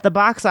shit at the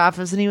box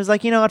office, and he was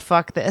like, you know what,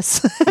 fuck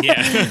this.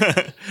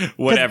 Yeah.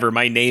 Whatever.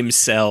 My name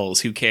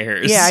sells. Who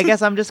cares? Yeah, I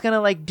guess I'm just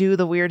gonna like do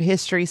the weird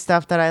history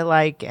stuff that I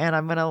like, and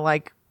I'm gonna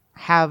like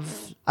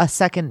have a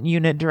second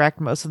unit direct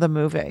most of the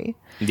movie.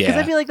 Because I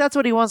Yeah. feel like that's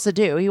what he wants to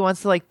do. He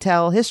wants to like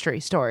tell history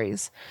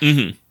stories.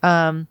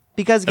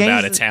 Because About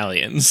Gangs-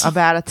 Italians.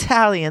 about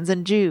Italians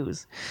and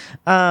Jews,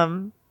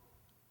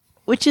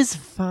 which is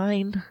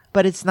fine,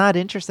 but it's not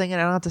interesting,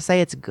 and I don't have to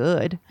say it's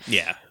good.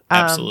 Yeah.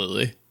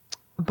 Absolutely.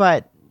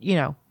 But you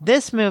know,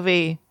 this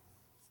movie,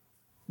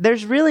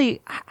 there's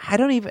really, I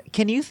don't even,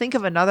 can you think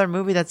of another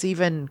movie that's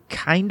even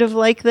kind of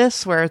like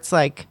this, where it's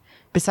like,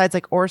 besides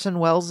like Orson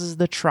Welles'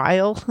 The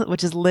Trial,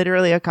 which is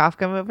literally a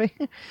Kafka movie?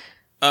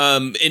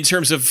 In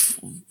terms of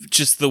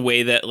just the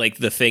way that like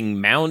the thing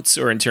mounts,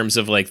 or in terms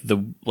of like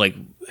the like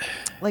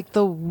Like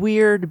the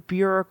weird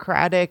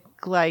bureaucratic,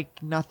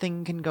 like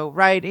nothing can go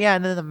right. Yeah,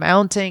 and then the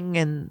mounting,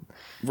 and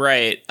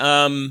right.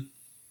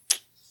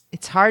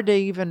 it's hard to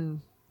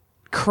even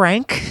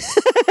crank.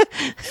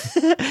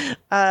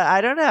 I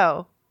don't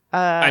know.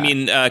 I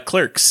mean,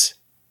 Clerks.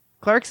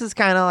 Clerks is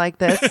kind of like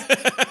this.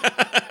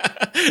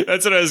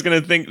 That's what I was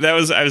gonna think. I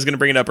was gonna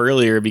bring it up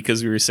earlier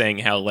because we were saying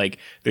how like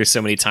there's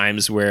so many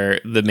times where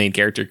the main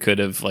character could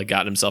have like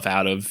gotten himself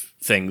out of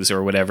things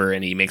or whatever,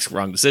 and he makes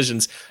wrong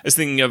decisions. I was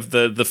thinking of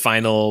the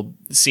final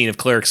scene of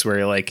Clerks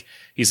where like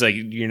he's like,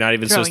 you're not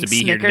even supposed to be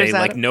here Snickers today.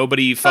 at Like him.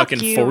 nobody Fuck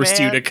fucking you, forced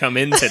you man. to come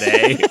in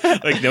today.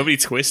 Like nobody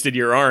twisted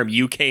your arm.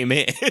 You came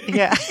in.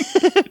 Yeah.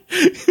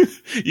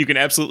 You can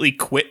absolutely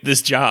quit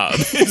this job.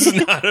 It's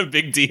not a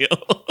big deal.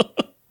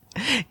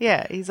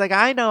 Yeah. He's like,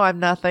 I know I'm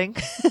nothing.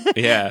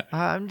 Yeah.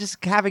 I'm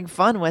just having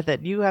fun with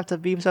it. You have to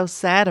be so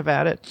sad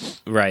about it.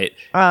 Right.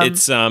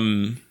 It's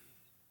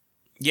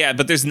yeah,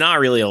 but there's not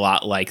really a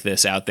lot like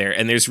this out there,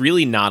 and there's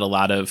really not a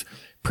lot of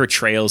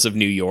portrayals of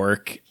New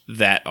York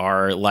that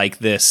are like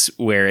this,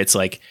 where it's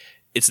like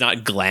it's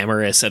not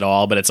glamorous at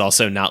all, but it's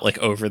also not like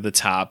over the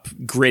top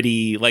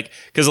gritty, like,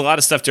 because a lot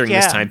of stuff during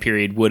this time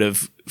period would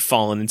have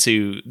fallen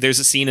into, there's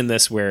a scene in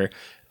this where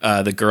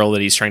the girl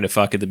that he's trying to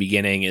fuck at the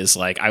beginning is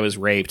like, I was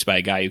raped by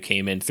a guy who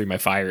came in through my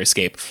fire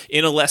escape.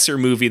 In a lesser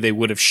movie, they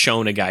would have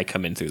shown a guy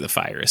come in through the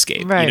fire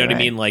escape. Right, you know what I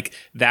mean? Like,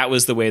 that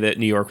was the way that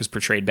New York was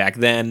portrayed back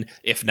then,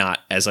 if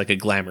not as like a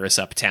glamorous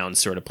uptown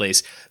sort of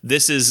place.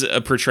 This is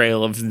a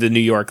portrayal of the New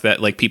York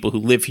that like people who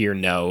live here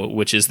know,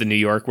 which is the New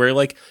York where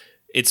like,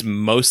 it's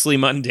mostly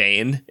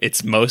mundane.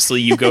 It's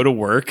mostly you go to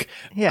work.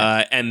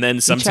 And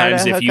then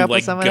sometimes if you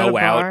like go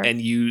out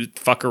and you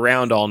fuck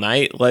around all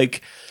night,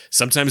 like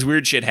sometimes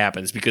weird shit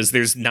happens because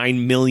there's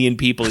 9 million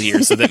people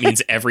here. So that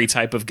means every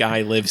type of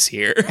guy lives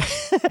here.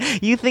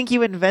 You think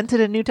you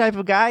invented a new type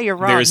of guy? You're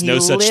wrong. There's no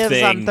such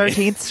thing on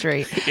 13th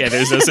Street. Yeah,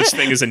 there's no such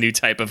thing as a new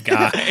type of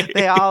guy.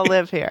 They all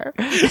live here.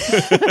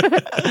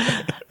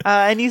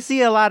 And you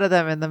see a lot of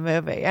them in the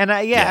movie. And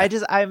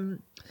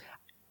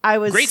I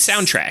was great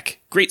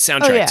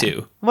soundtrack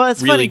too. Well,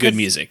 it's really funny good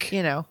music.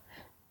 You know,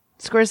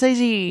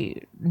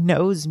 Scorsese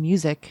knows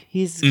music.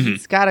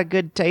 He's got a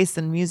good taste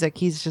in music.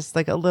 He's just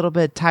like a little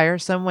bit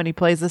tiresome when he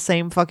plays the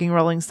same fucking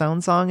Rolling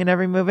Stone song in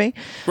every movie.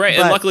 Right,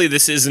 and luckily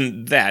this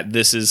isn't that.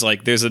 This is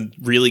like there's a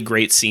really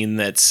great scene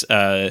that's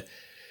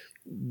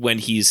when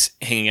he's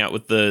hanging out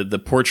with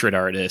the portrait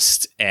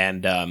artist,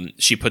 and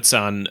she puts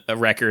on a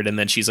record, and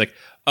then she's like,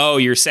 oh,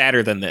 you're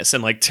sadder than this,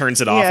 and like turns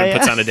it off and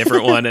puts on a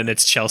different one, and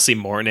it's Chelsea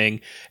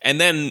Morning.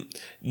 And then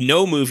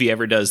no movie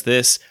ever does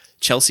this.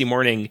 Chelsea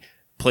Morning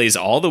plays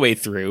all the way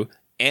through,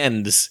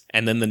 ends,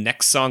 and then the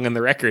next song on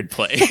the record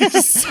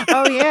plays.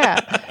 Oh yeah,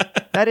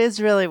 that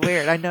is really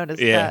weird. I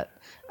noticed that.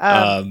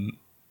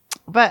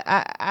 But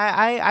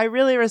I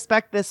really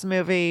respect this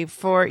movie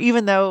for,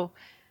 even though.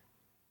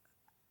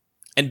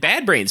 And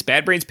Bad Brains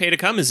Pay to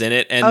Come is in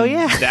it, and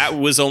that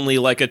was only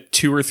like a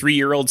 2 or 3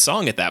 year old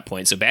song at that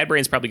point. So Bad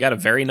Brains probably got a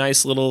very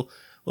nice little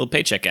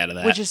paycheck out of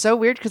that. Which is so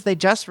weird because they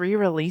just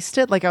re-released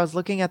it. Like I was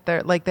looking at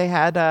their, like they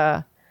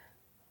had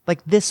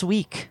like this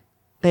week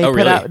they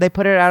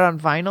put it out on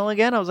vinyl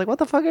again. I was like, what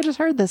the fuck? I just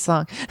heard this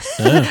song.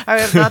 I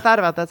have not thought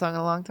about that song in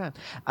a long time.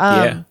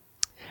 But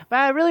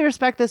I really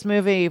respect this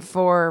movie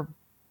for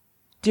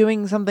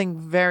doing something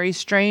very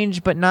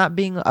strange, but not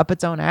being up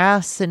its own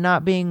ass and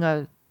not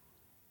being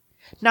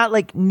not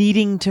like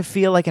needing to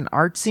feel like an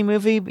artsy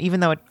movie, even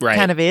though it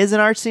kind of is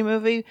an artsy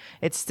movie.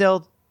 It's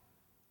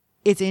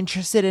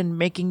interested in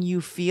making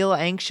you feel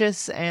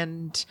anxious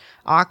and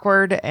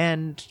awkward,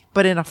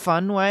 but in a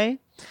fun way.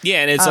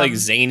 Yeah, and it's like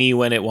zany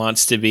when it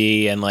wants to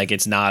be, and like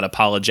it's not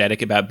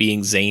apologetic about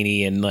being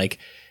zany, and like,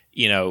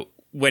 you know,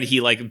 when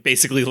he like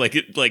basically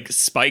like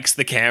spikes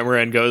the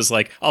camera and goes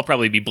like, I'll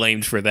probably be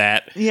blamed for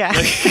that. Yeah.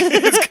 Like,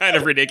 it's kind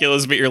of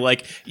ridiculous, but you're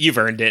like, you've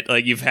earned it.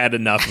 Like, you've had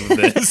enough of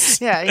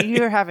this. Yeah,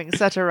 you're having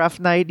such a rough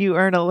night. You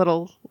earn a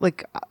little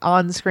like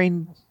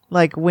on-screen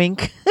like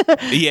wink.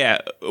 Yeah,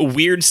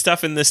 weird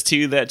stuff in this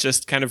too that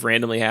just kind of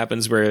randomly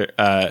happens where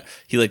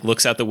he like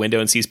looks out the window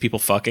and sees people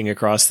fucking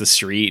across the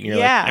street, and you're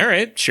like, all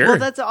right, sure. Well,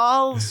 that's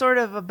all sort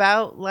of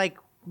about like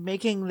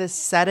making this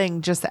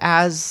setting just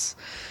as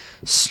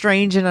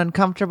strange and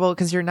uncomfortable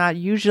because you're not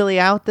usually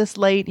out this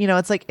late. You know,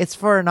 it's like it's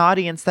for an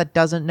audience that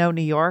doesn't know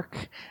New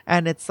York,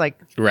 and it's like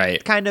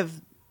kind of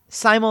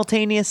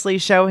simultaneously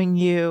showing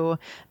you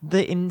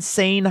the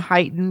insane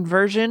heightened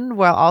version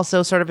while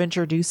also sort of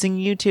introducing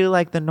you to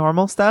like the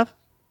normal stuff.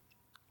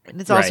 And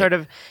it's all sort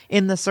of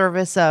in the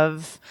service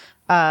of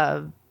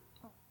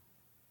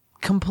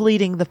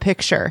completing the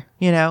picture,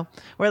 you know,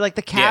 where like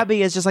the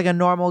cabbie is just like a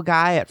normal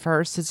guy at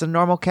first. It's a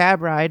normal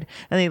cab ride,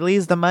 and he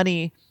leaves the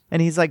money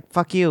and he's like,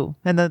 fuck you.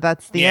 And then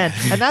that's the end.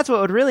 And that's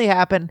what would really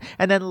happen.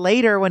 And then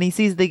later when he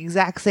sees the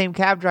exact same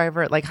cab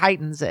driver, it like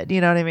heightens it.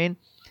 You know what I mean?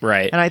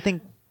 Right. And I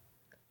think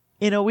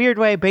in a weird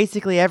way,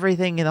 basically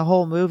everything in the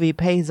whole movie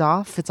pays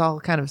off. It's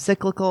all kind of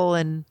cyclical,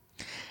 and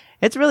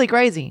it's really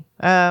crazy.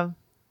 A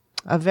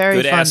very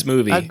good ass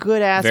movie. A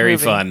good ass movie. Very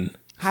fun.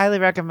 Highly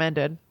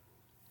recommended.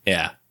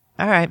 Yeah.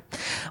 All right.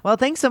 Well,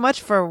 thanks so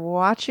much for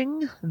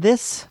watching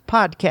this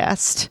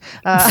podcast.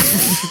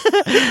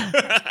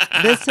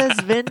 This has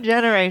been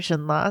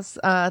Generation Loss.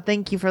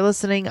 Thank you for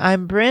listening.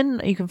 I'm Bryn.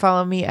 You can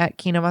follow me at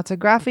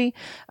Kinematography.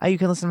 You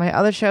can listen to my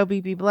other show,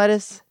 BP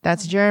Bledis.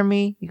 That's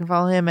Jeremy. You can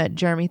follow him at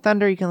Jeremy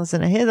Thunder. You can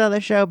listen to his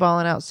other show,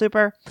 Ballin' Out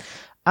Super.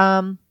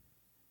 You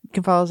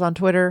can follow us on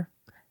Twitter.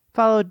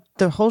 Follow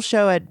the whole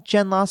show at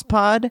Gen Loss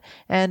Pod,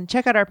 and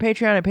check out our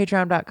Patreon at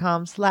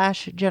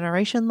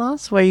patreon.com/Generation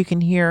Loss, where you can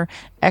hear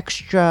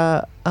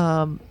extra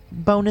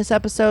bonus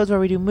episodes where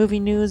we do movie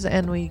news,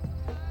 and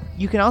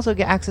you can also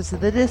get access to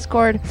the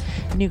Discord,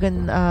 and you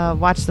can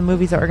watch the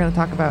movies that we're going to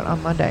talk about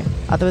on Monday.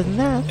 Other than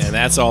that, and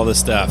that's all the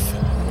stuff.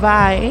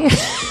 Bye.